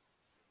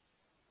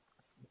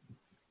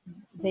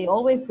 They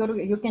always go to.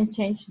 You can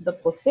change the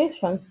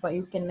positions, but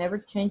you can never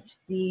change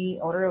the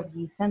order of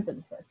these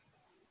sentences.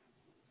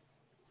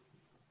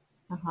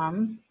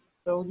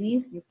 So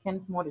these you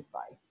can't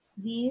modify.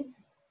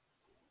 These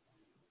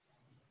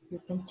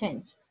you can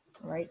change,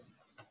 right?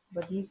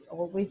 But these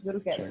always go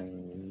together.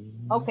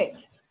 Okay,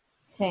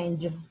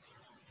 change.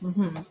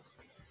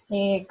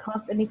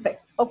 Cause and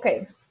effect.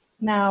 Okay,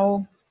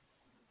 now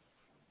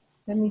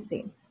let me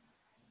see.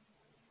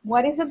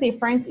 What is the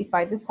difference if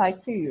I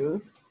decide to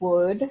use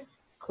would,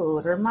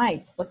 could, or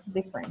might? What's the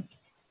difference?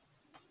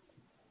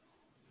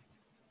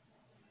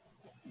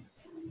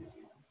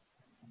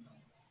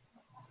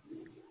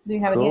 Do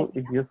you have any idea? Could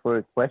is used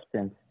for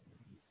questions.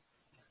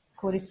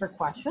 Could is for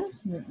questions?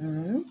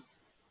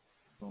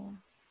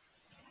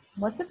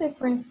 What's the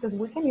difference? Because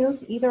we can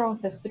use either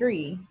of the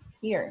three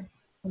here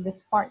in this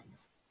part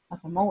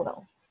as a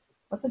modal.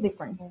 What's the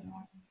difference?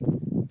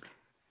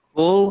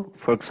 Could,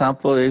 for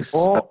example, is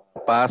a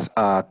past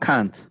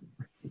can't.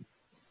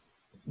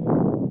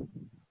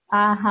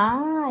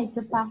 It's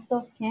a past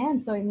of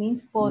can, so it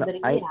means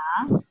podría.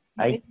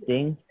 I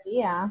think.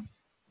 Podría.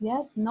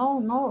 Yes, no,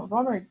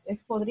 Robert,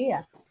 it's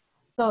podría.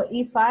 So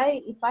if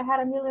I had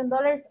 $1 million,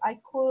 I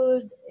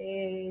could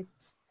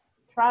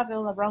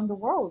travel around the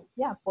world.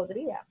 Yeah,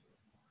 podría.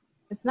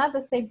 It's not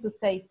the same to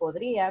say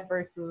podría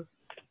versus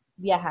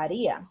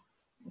viajaría.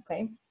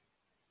 Okay.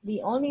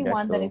 The only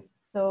one that is,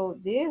 so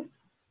this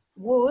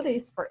would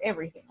is for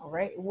everything, all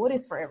right? Would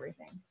is for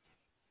everything.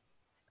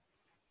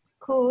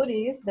 Could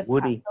is the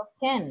past of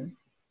can.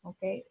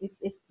 Okay,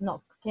 it's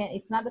not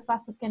the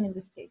past of can in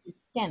this case. It's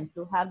can,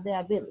 to have the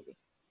ability.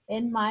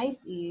 And might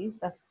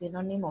is a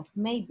synonym of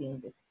maybe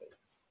in this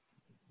case.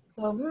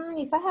 So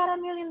if I had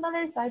 $1 million,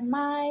 I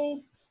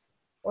might,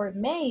 or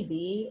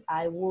maybe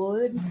I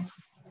would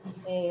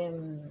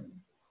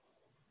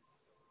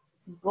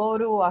go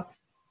to a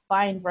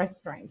fine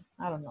restaurant.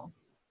 I don't know.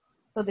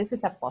 So this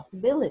is a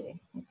possibility,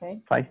 okay?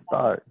 5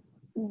 stars.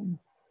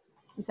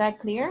 Is that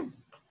clear?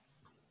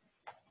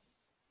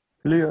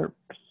 Clear.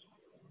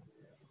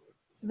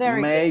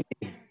 Very Maybe.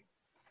 good.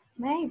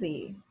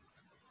 Maybe.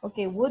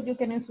 Okay, would you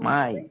can use for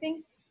Might.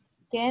 everything.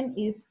 Can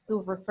is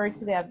to refer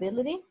to the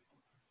ability.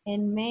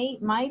 And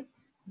might,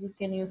 you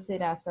can use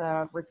it as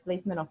a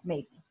replacement of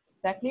maybe.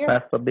 Is that clear?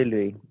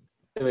 Possibility.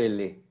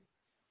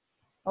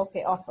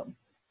 Okay, awesome.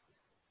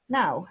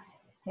 Now,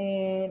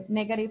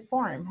 negative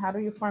form. How do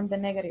you form the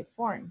negative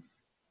form?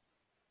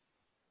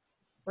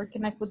 Where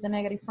can I put the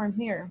negative form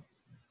here?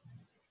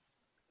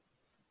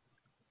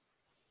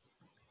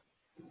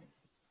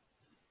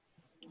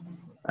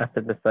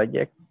 After the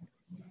subject.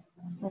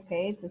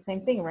 Okay, it's the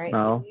same thing, right?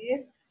 No.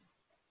 If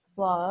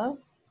plus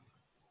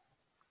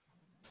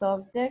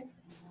subject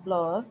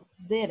plus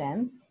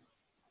didn't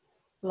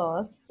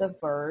plus the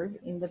verb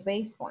in the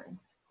base form.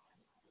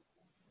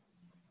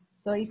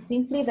 So it's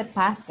simply the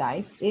past,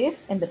 guys. If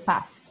and the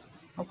past,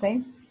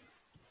 okay?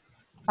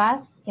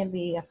 Past can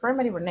be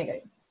affirmative or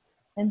negative.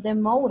 And the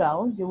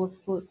modal, you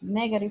would put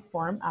negative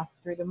form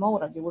after the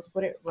modal. You would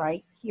put it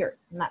right here,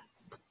 not.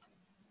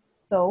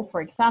 So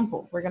for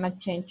example, we're gonna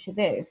change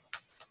this.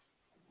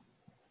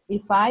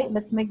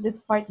 Let's make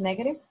this part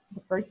negative, the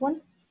first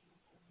one.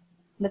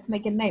 Let's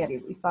make it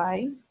negative. If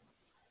I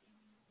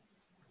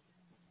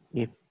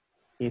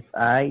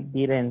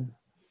didn't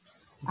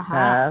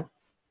have,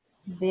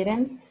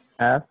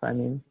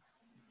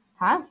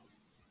 Has?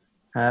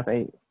 Have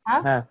a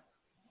Have? have.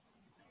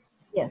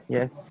 Yes.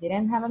 Yes. If I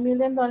didn't have $1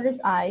 million,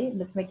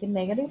 let's make it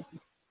negative.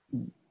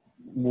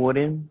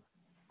 Wouldn't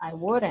I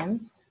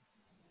wouldn't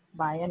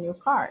buy a new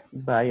car.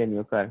 buy a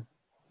new car.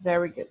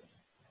 Very good.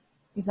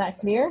 Is that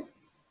clear?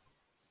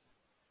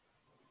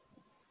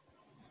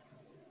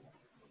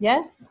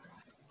 Yes?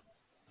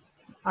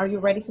 Are you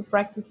ready to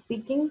practice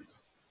speaking?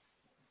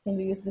 Can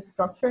you use the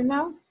structure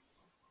now?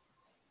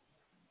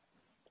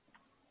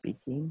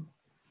 Speaking.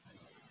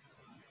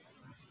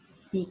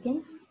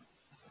 Speaking.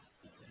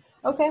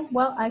 Okay,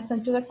 well, I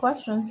sent you the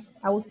questions.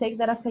 I will take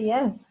that as a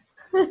yes.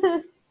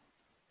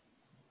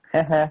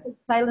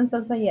 Silence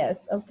as a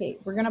yes. Okay,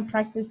 we're gonna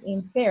practice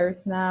in pairs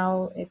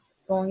now. It's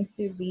going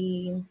to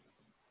be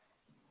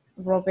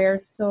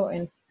Roberto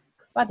and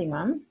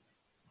Fatima.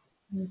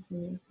 Let's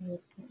see,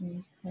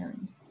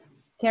 Karen.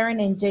 Karen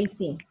and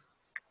JC.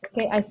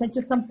 Okay, I sent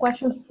you some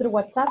questions through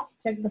WhatsApp.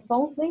 Check the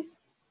phone, please.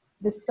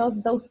 Discuss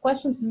those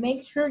questions.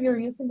 Make sure you're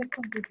using the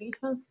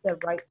conjugations the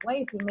right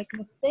way. If you make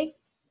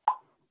mistakes,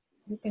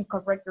 you can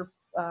correct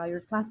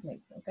your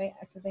classmates. Okay,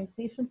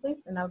 accentuation,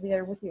 please, and I'll be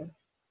there with you.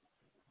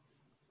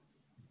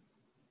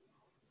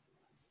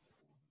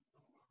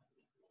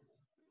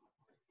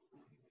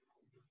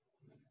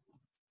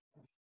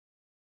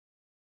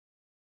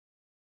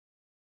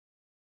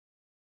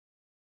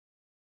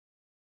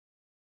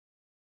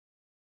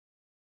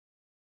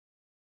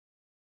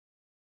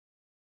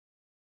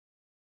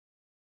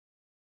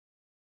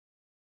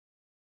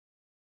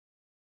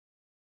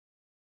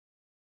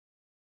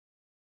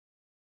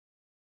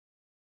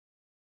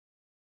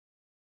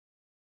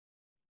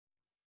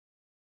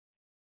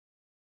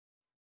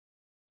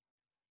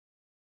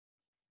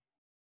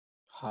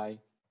 Hi.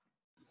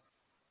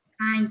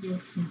 Hi,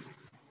 Jesse.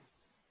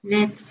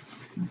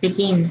 Let's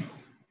begin.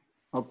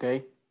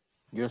 Okay,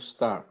 you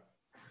start.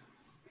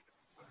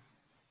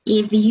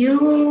 If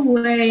you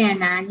were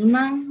an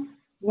animal,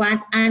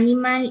 what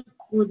animal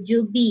would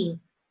you be?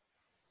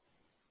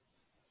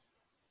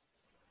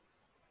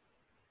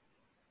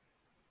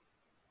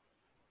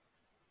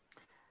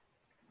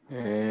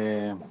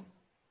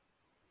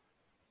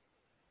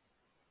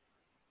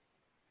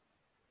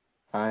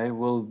 I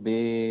will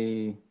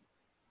be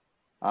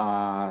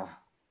a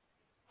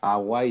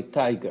white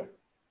tiger.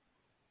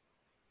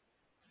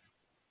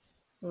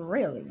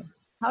 Really?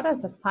 How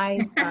does a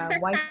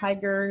white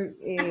tiger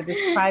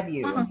describe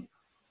you?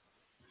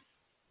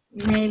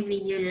 Maybe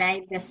you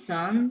like the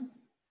sun?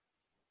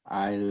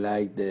 I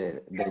like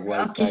the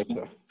white Okay.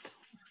 tiger.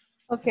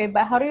 Okay,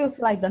 but how do you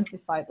feel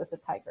identified with a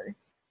tiger?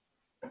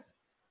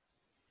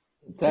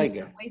 Tiger.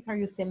 In what ways are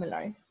you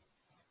similar?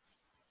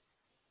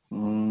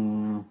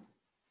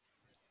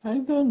 I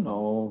don't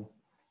know.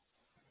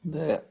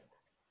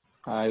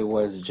 I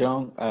was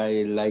young.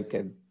 I liked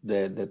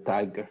the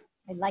tiger.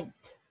 I liked.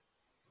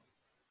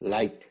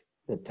 Liked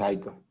the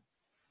tiger.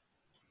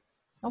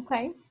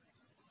 Okay.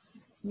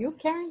 You,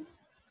 Karen?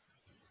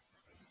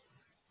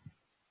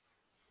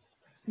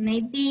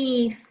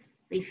 Maybe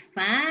if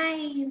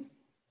I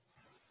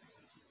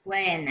were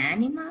an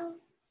animal,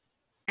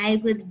 I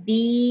would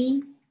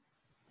be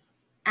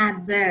a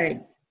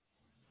bird.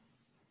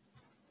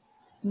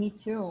 Me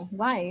too.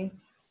 Why?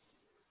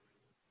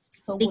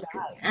 So would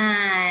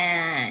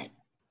I.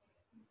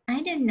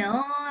 I don't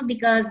know,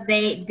 because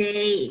they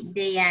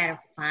are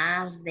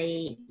fast.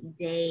 They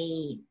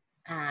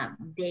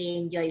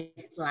enjoy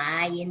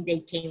flying. They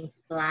can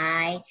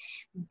fly.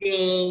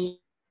 They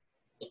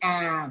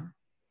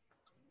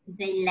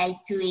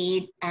like to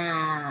eat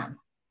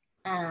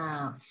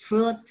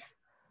fruit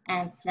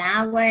and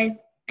flowers.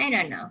 I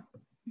don't know.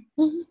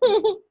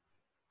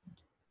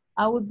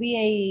 I would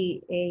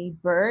be a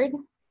bird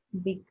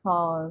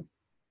because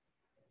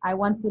I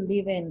want to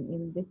live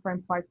in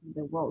different parts of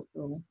the world,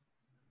 so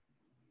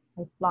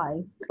I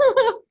fly.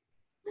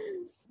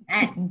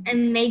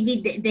 And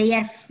maybe they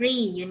are free,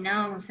 you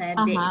know. So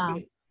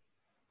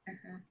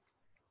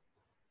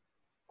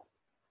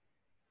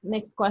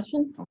Next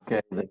question.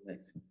 Okay, the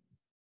next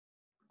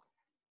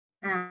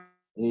one. Uh,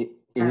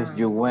 If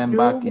you went you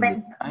back in the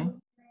went-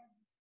 time,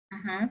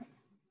 uh-huh.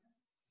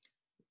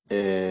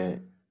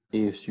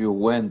 if you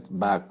went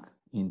back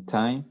in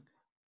time,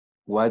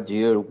 what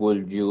year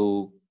would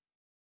you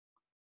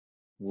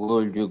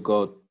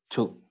go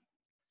to?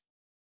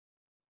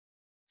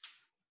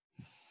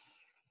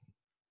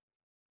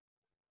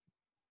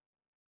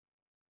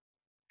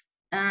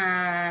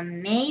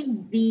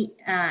 Maybe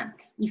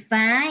if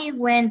I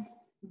went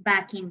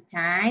back in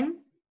time,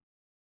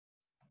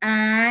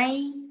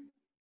 I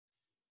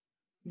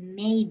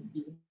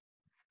maybe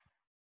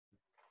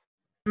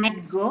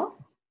might go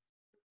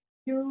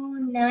to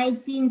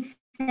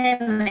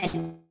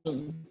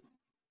 1970.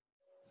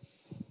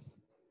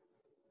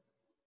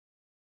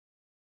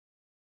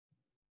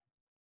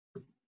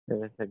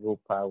 There's a good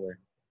power.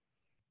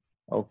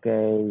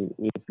 Okay,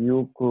 if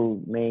you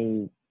could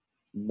make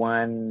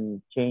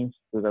one change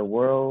to the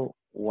world,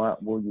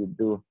 what would you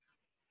do?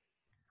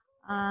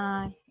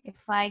 If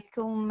I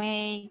could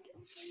make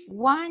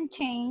one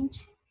change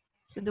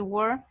to the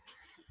world,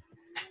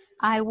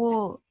 I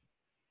will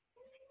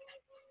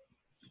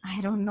I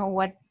don't know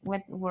what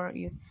word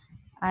is.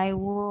 I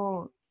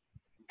will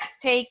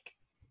take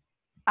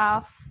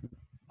off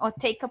or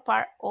take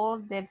apart all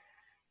the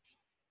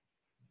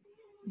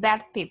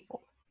bad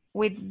people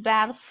with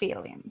bad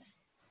feelings.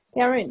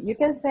 Karen, you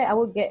can say I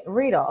will get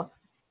rid of.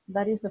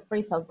 That is a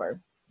phrasal verb.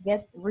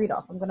 Get rid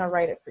of. I'm gonna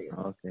write it for you.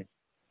 Okay.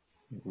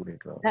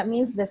 Rid of. That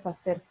means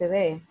deshacerse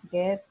de.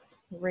 Get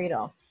rid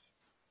of.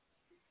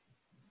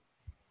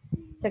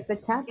 Check the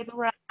chat.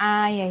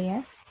 Yeah,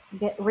 yes.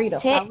 Get rid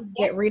of. I would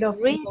get rid of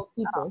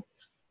people.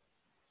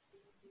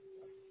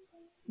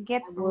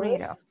 Get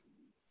rid of.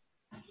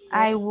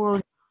 I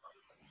will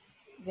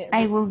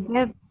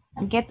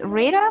get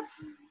rid of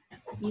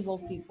evil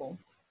people.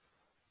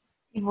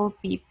 Evil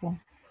people.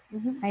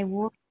 I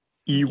will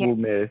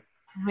Evilness.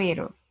 get rid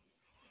of.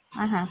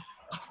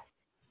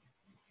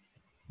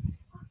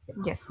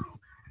 Yes.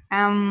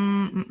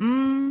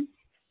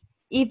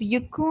 If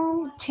you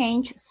could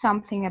change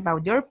something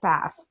about your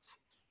past,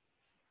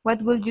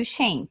 what would you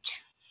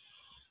change?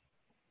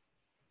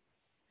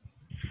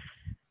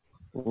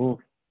 Ooh,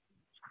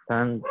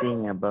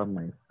 something about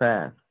my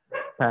past.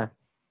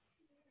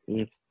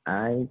 If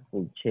I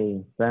could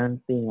change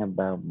something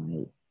about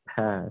my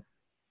past,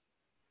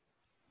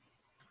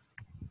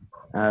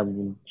 I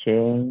would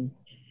change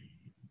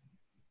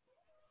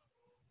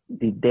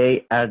the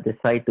day I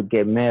decide to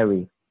get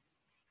married.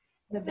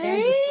 The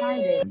day I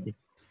decided.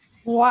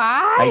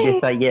 Why? I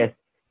decide yes.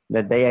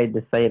 The day I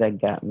decide I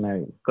got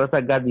married. Because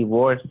I got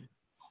divorced.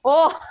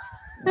 Oh.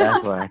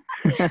 That's why.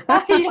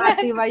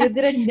 Fatima, you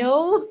didn't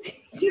know?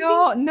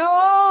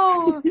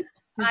 No.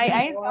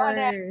 I thought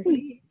that.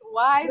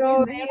 Why?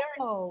 No.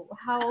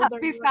 How old are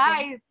you?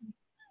 Besides.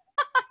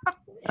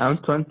 I'm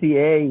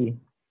 28.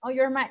 Oh,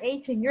 you're my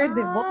age and you're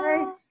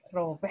divorced.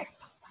 Roberto.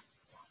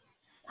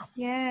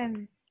 Yes.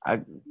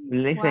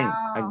 Listen,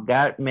 Wow. I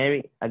got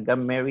married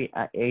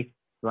at age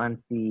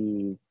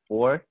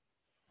 24,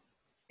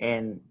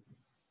 and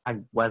I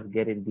was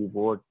getting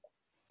divorced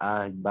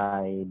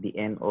by the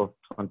end of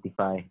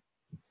 25.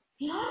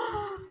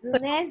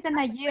 Less than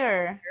a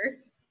year.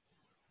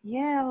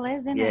 Yeah,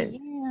 less than a Yes.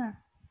 year.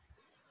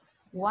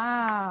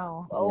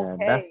 Wow. Yeah,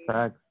 Okay. that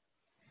sucks.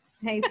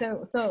 Hey,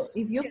 so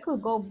if you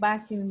could go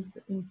back in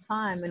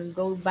time and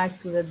go back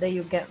to the day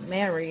you get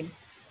married,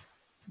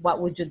 what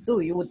would you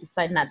do? You would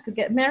decide not to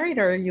get married,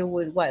 or you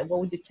would what? What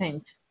would you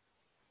change?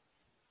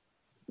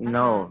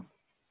 No,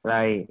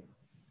 like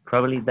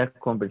probably that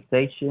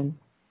conversation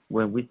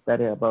when we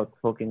started about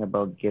talking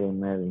about getting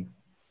married.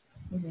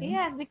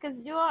 Yes, because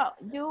you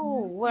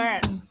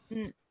were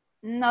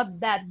not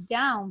that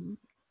young.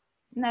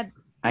 Not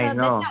I that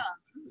know. young.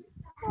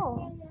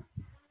 Oh.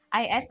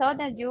 I thought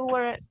that you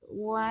were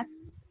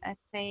I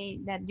say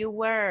that you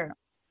were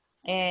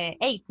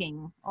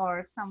 18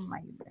 or something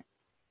like that.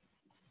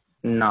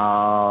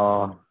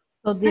 No.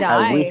 So did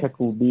I wish I. I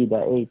could be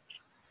that age.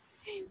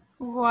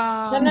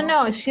 Wow.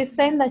 No. She's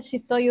saying that she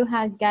thought you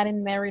had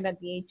gotten married at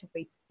the age of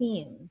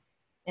 18.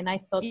 And I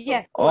thought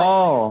yes. So too. I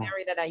thought you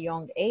married at a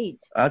young age.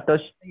 I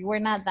thought You were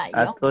not that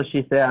I young. thought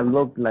she said I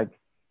looked like.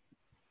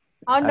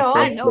 Oh no,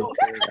 I know.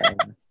 Like,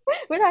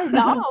 But I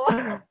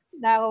know.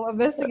 Now I'm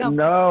messing up.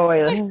 no.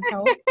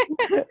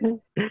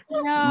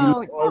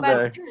 No,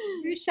 older. but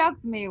you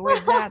shocked me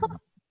with that.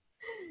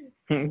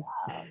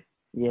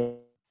 Yeah.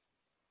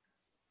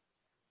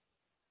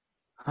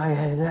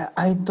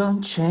 I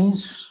don't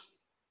change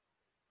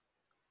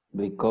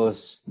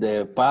because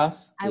the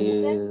past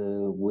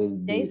will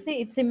be. JC,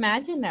 it's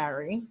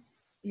imaginary.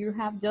 You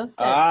have just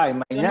said,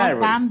 yo no Imaginary.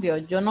 cambio,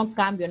 yo no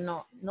cambio,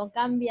 no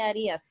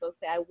cambiaría. So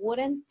say, I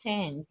wouldn't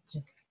change.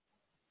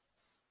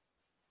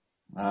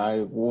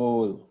 I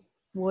would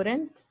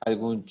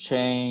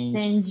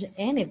Change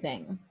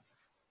anything.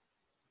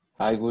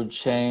 I would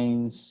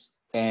change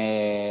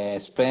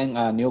spend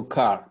a new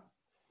car.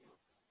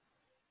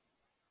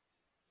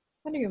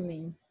 What do you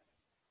mean?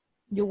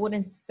 You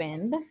wouldn't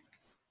spend?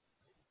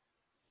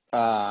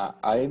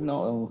 I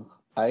know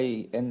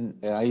I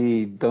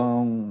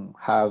don't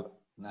have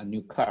a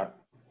new car.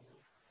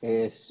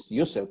 It's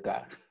used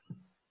car.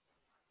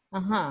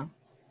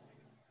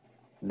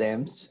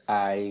 Then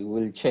I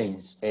will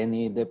change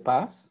any the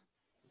past.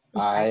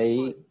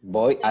 I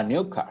buy a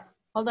new car.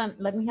 Hold on,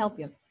 let me help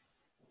you.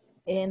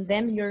 And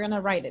then you're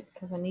gonna write it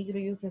because I need you to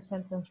use the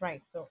sentence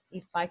right. So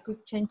if I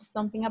could change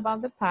something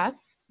about the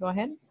past, go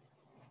ahead.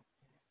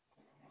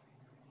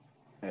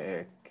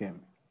 Okay.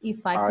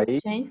 If I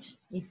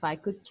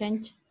could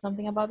change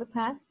something about the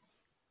past.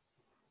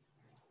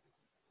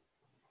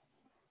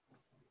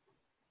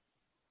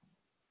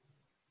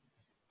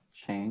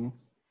 Change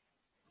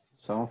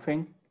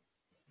something.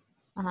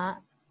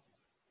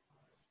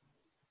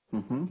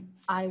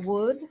 I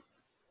would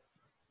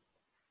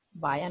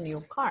buy a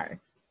new car.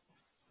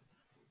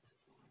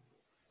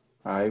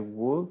 I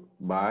would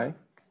buy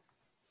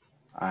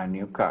a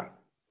new car.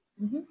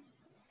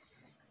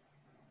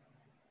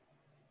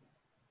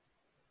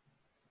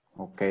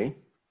 Okay.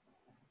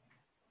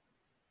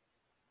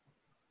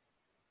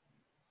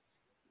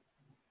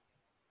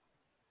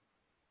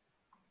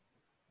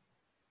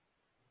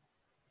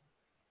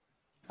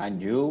 And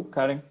you,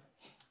 Karen?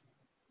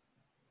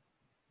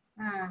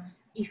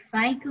 If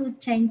I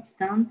could change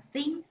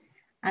something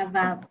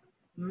about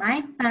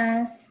my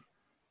past,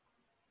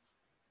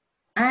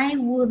 I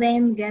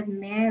wouldn't get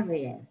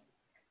married.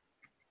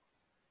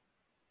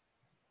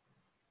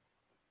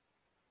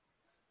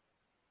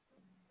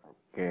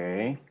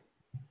 Okay.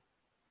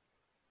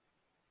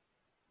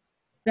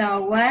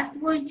 So what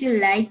would you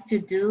like to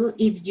do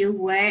if you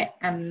were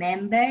a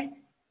member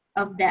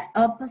of the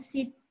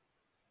opposite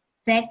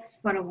sex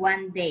for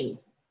one day?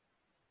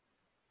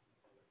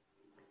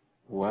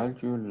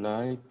 What you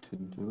like to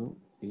do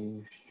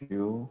if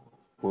you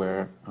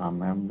were a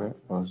member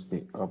of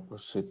the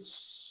opposite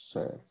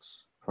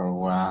sex for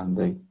one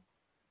day?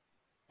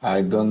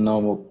 I don't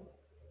know,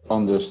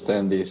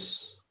 understand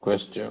this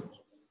question.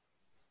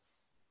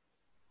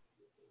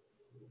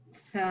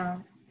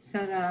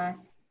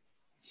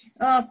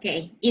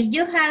 Okay, if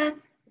you have Sorry,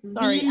 I'm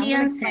gonna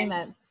billions explain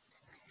that.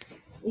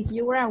 If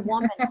you were a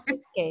woman in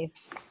this case,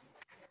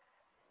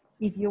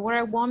 if you were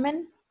a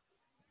woman,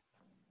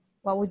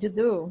 what would you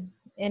do?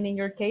 And in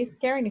your case,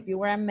 Karen, if you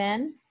were a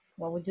man,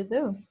 what would you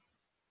do?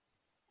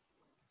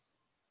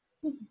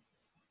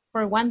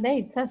 For one day,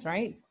 it says,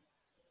 right?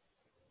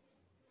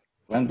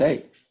 One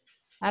day.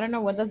 I don't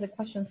know, what does the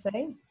question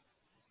say?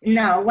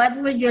 No, what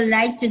would you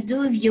like to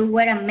do if you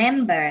were a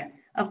member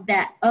of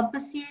the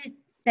opposite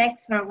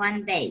sex for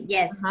one day?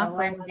 Yes, for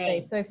one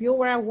day. So if you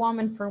were a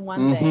woman for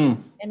one day,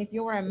 and if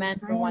you were a man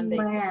for one day.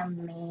 If I were a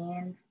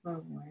man for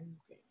one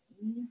day.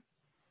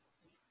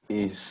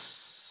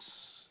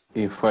 Is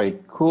if I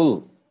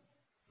could.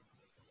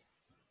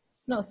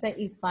 No, say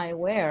if I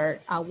were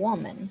a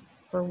woman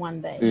for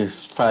one day.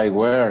 If I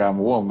were a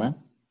woman.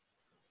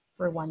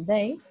 For one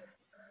day.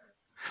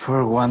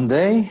 For one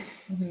day.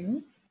 Mm-hmm.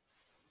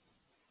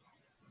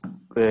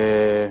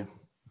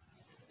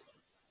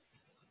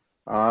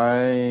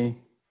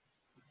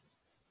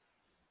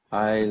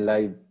 I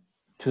like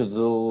to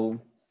do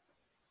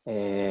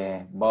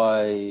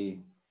buy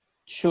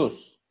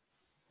shoes.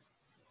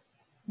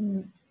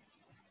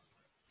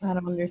 I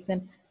don't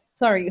understand.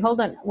 Sorry, hold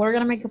on. We're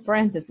gonna make a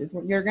parenthesis.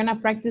 You're gonna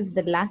practice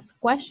the last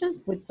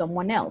questions with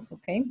someone else,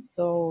 okay?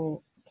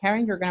 So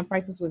Karen, you're gonna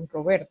practice with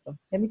Roberto.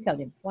 Let me tell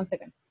you, 1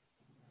 second.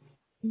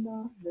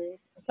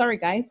 Sorry,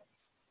 guys.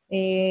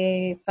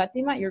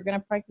 Fatima, you're gonna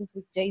practice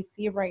with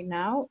JC right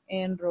now,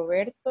 and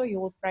Roberto, you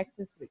will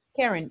practice with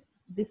Karen.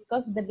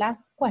 Discuss the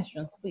last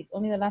questions, please.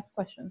 Only the last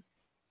question.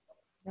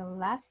 The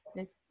last,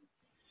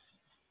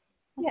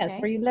 yes,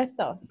 where you left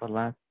off. The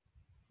last.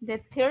 The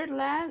third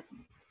last.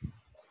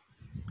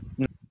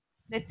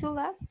 The two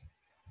last.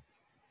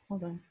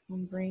 Hold on,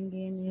 I'm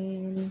bringing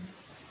in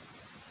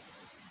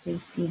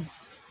JC.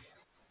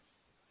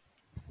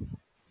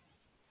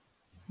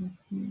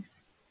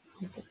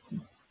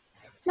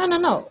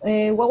 No.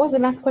 What was the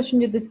last question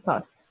you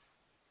discussed?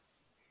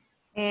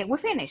 We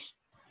finished.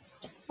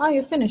 Oh,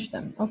 you finished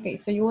them. Okay,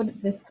 so you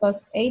would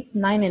discuss 8,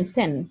 9, and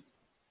 10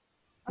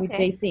 with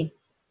JC.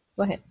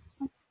 Go ahead.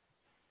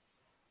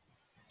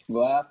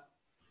 What?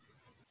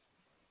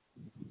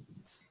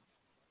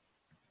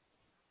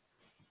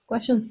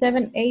 Question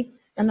 7, 8,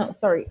 no,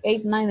 sorry,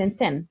 8, 9, and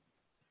 10.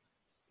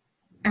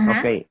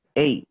 Okay,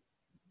 8.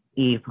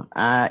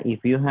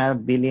 If you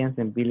have billions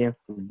and billions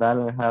of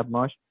dollars, how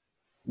much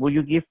would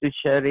you give to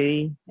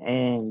charity,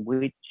 and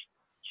which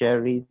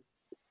charities?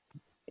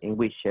 In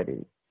which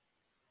charity?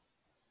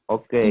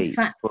 Okay,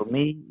 for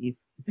me, if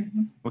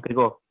okay,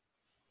 go.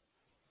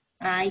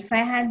 If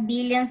I had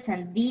billions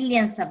and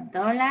billions of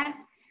dollars,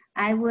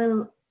 I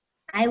will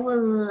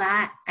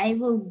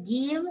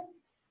give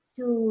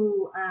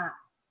to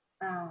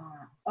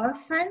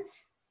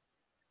orphans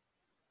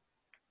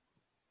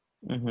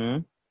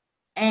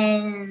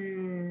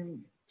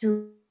and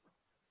to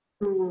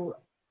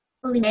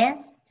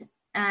invest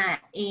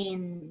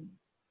in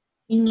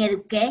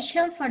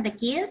education for the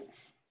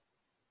kids.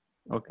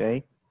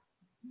 Okay.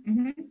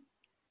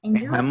 And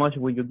you? How much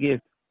would you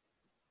give?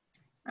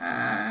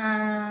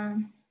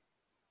 I'm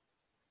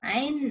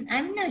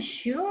not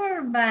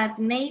sure, but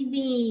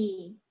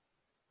maybe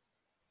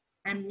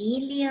a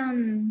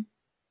million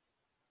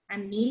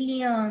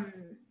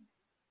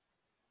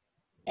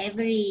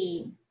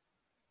every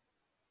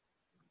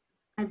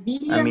a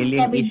billion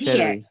every each year.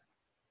 charity.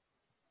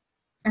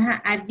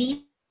 A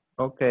billion.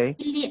 Okay.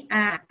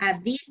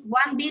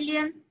 1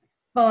 billion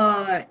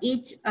for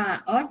each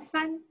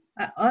orphan.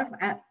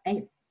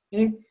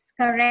 It's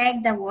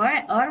correct, the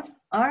word or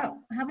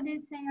how do you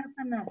say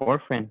orphan?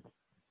 Orphan.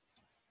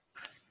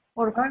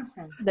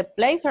 Orphan. The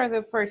place or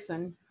the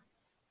person?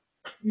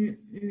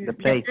 The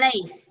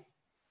place.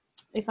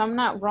 If I'm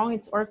not wrong,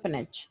 it's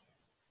orphanage.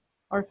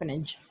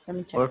 Orphanage. Let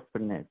me check.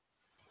 Orphanage.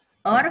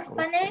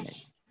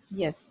 Orphanage?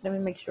 Yes, let me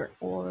make sure.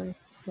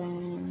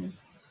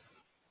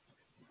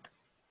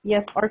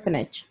 Yes,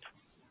 orphanage.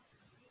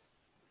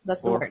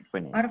 That's the word.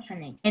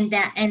 Orphanage. And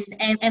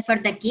for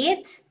the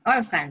kids,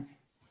 orphans.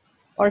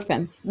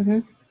 Orphans.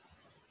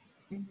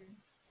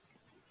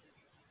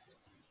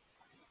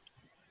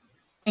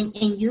 And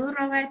you,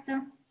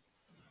 Roberto?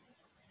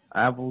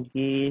 I will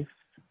give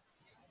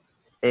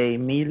 $1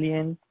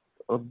 million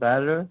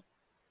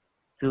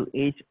to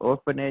each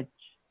orphanage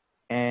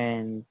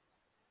and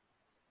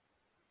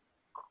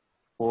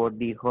for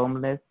the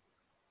homeless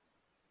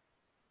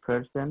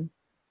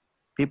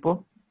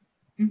people.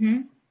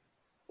 Mm-hmm.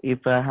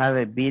 If I have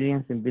a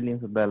billions and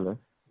billions of dollars.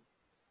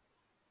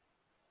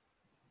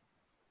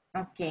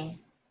 Okay.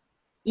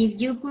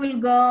 If you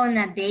could go on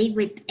a date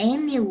with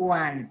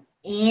anyone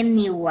in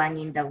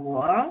the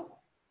world,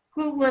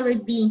 who will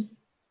it be?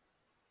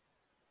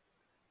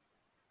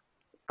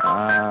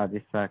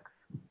 This sucks.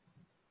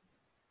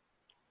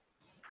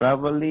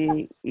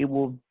 Probably it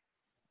will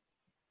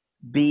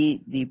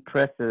be the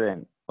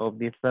president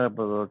of El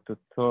Salvador to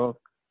talk.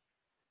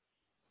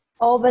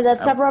 Oh, but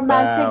that's a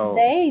romantic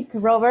date,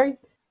 Robert.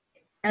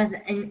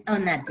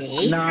 On a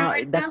date, No,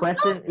 Roberto? the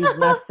question is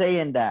not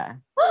saying that.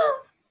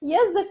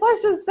 Yes, the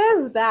question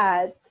says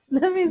that.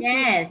 Let me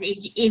yes,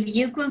 if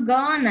you could go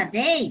on a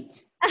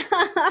date.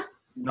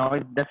 No,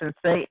 it doesn't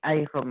say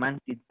a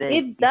romantic date.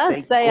 It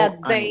does say a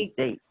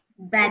date.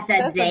 But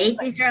the date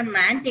is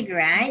romantic,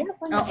 right?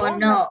 Yes, or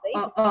no?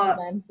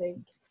 Romantic.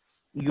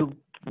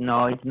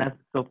 No, it's not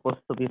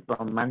supposed to be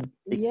romantic.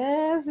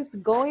 Yes, it's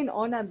going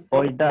on a date.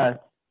 Oh, it does.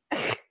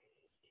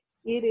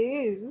 It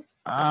is.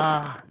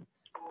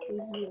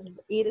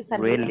 It is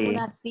Really?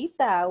 una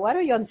cita. What do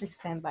you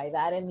understand by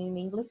that? And in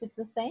English, it's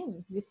the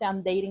same. You say,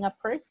 I'm dating a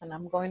person.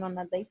 I'm going on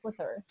a date with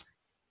her.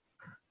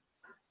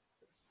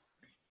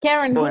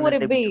 Karen, who would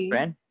it be?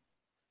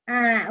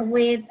 I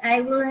will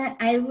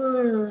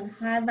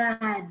have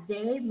a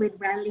date with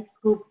Bradley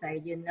Cooper,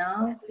 you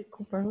know. Bradley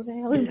Cooper, who the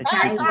hell is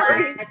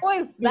that? Who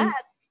is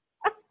that?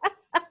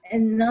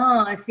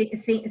 No,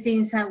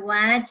 since I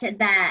watched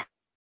that.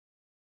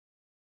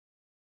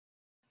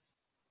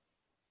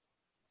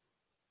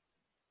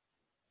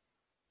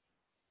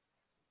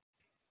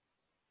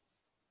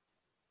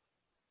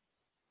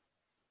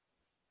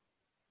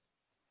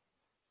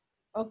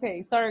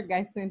 Okay, sorry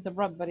guys to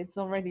interrupt, but it's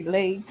already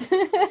late.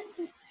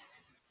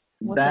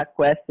 That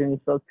question is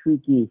so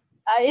tricky.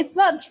 It's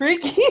not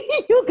tricky.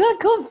 You got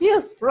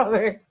confused,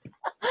 Robert.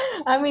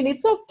 I mean,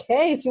 it's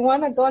okay. If you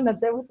want to go on a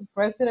date with the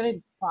president,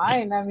 it's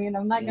fine. I mean,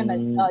 I'm not going to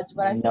judge,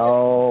 but I think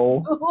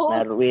no,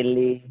 not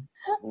really.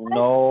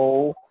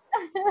 No.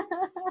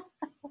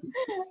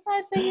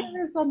 I think you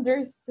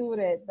misunderstood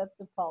it. That's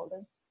the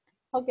problem.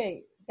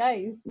 Okay,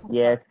 guys.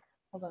 Yes.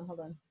 Hold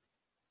on.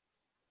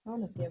 I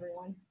want to see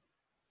everyone.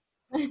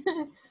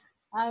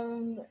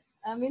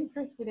 I'm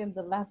interested in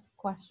the last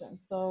question.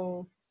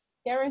 So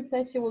Karen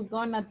says she would go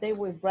on a date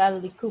with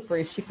Bradley Cooper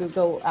if she could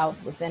go out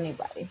with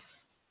anybody.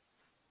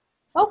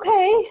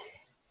 Okay,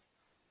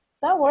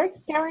 that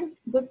works, Karen.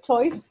 Good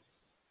choice.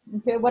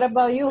 Okay, what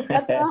about you,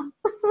 Petra?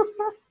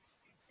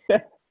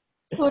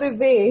 Who would it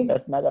be?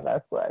 That's not the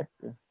last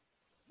question.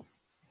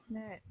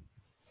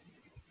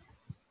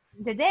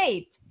 The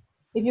date.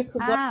 If you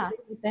could go on a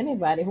date with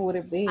anybody, who would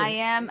it be? I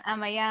am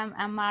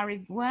a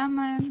married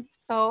woman,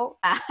 so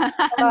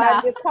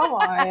no. Come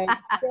on.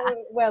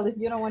 Well, if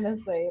you don't want to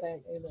say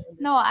it,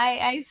 no,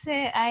 I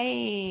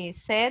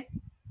said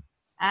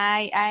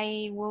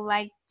I would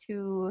like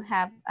to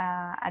have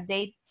a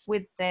date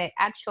with the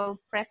actual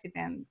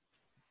president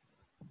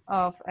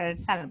of El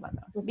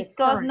Salvador,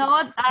 because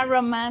not a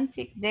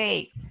romantic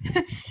date.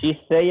 She's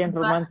saying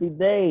romantic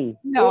date.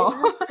 No. It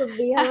has to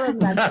be a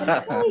romantic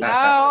date.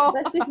 No.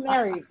 But she's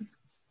married.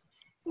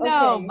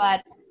 No,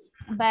 Okay.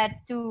 but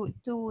to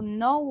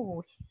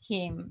know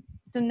him,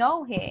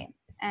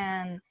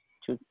 and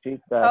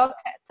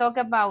talk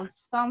about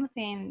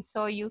something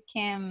so you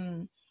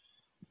can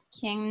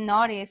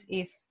notice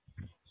if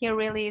he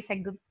really is a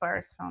good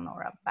person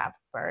or a bad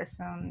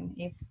person,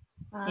 if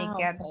he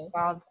gets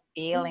bad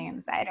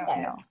feelings. I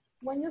don't know.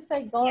 When you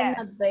say go on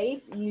a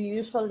date, you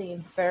usually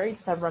infer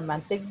it's a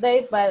romantic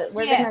date, but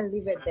we're gonna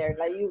leave it there.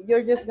 Like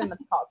you're just gonna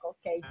talk,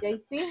 okay,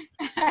 JC?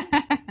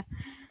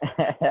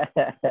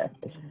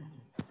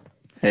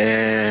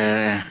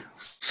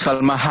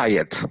 Salma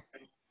Hayek.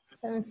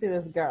 Let me see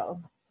this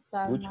girl.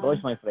 Good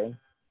choice, my friend.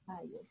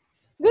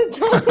 Good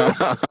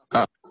choice.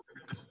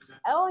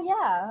 Oh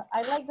yeah,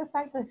 I like the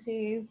fact that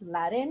she's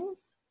Latin.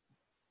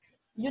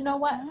 You know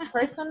what?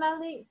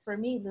 Personally, for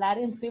me,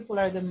 Latin people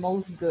are the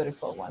most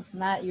beautiful ones.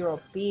 Not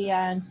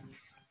European,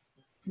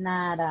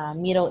 not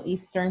Middle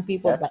Eastern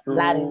people, but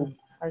Latins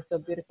are so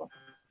beautiful.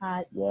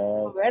 Yes,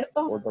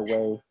 Roberto? all the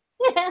way.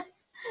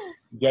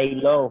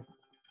 J-Lo.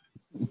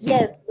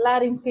 Yes,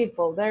 Latin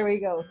people. There we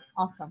go.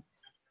 Awesome.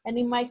 And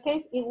in my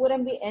case, it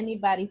wouldn't be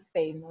anybody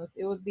famous.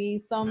 It would be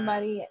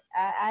somebody.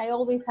 I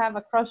always have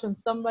a crush on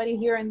somebody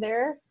here and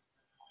there.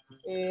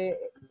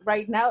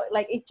 Right now,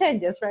 like it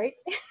changes, right?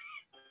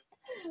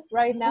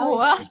 Right now,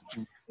 what?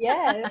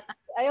 Yeah,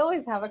 I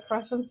always have a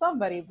crush on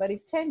somebody, but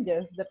it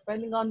changes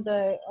depending on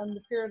the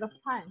period of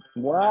time.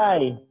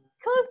 Why?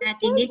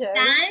 Because this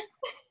time?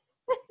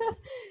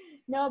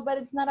 No, but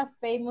it's not a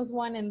famous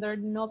one, and there are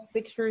no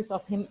pictures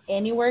of him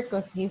anywhere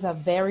because he's a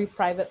very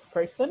private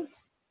person.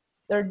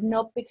 There are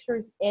no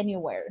pictures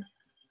anywhere.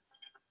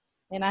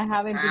 And I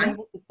haven't been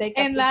able to take a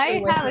And picture I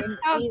with have him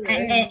stalked either.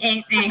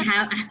 And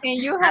how, And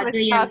you how have do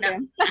you know? stalked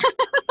him.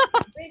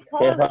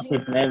 Because What's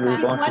his name?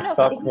 We're going to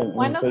talk to him he's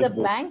one in of the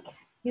Facebook. bank.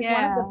 He's one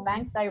Yeah. of the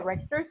bank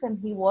directors, and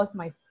he was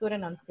my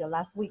student until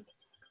last week.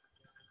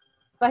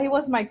 But he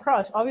was my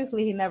crush.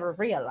 Obviously, he never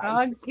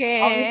realized.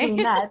 Okay.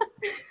 Obviously not.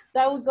 So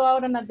I would go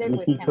out on a date You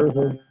with see him.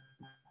 person?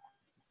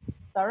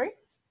 Sorry?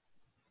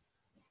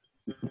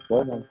 You see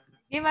person?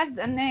 Give us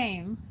the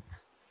name.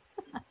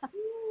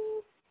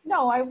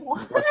 No, I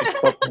won't.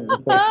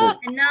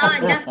 No,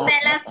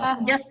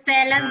 just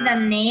tell us the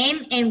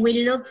name and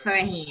we look for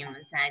him.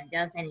 O sea,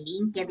 just en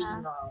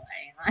LinkedIn or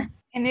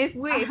And if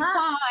we I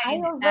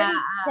find already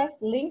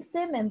checked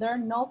LinkedIn and there are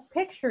no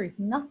pictures,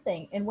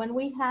 nothing. And when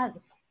we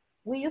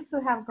used to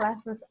have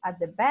classes at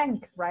the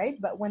bank, right?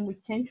 But when we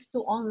changed to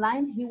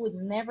online, he would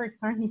never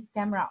turn his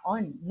camera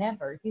on,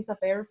 never. He's a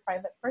very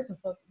private person,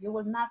 so you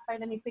will not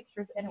find any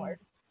pictures anywhere.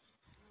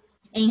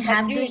 And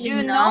how do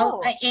you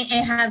know?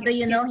 And how do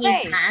you know he's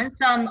face.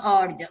 handsome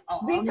or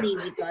only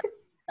because?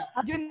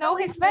 You know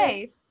his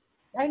face.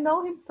 I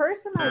know him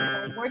personally.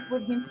 I worked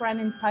with him for an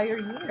entire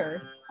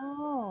year.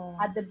 Oh.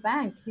 At the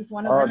bank. He's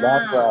one of Oh, the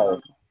that's right.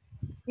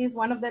 He's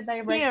one of the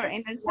directors. Here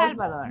in El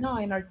Salvador. No,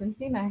 in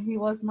Argentina. He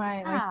was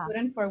my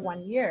student for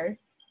 1 year.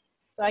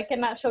 So I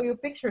cannot show you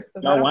pictures.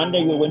 No wonder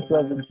you went to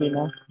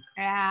Argentina.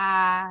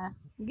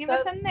 Give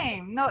us a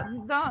name. No,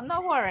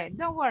 don't worry.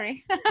 Don't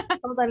worry.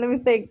 Hold on, let me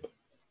think.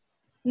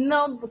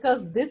 No,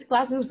 because this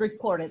class is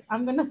recorded.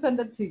 I'm gonna send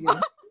it to you.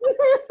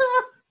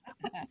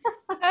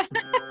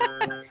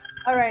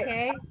 All right.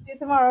 Okay. See you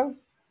tomorrow.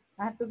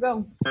 I have to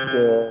go.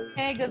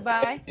 Okay,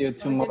 goodbye. See you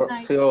tomorrow.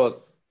 See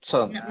you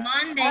soon.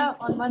 Monday.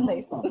 On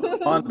Monday.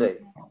 Monday.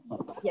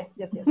 Yes.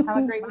 Have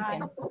a great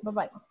weekend.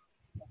 Bye-bye.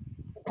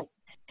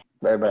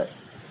 Bye-bye.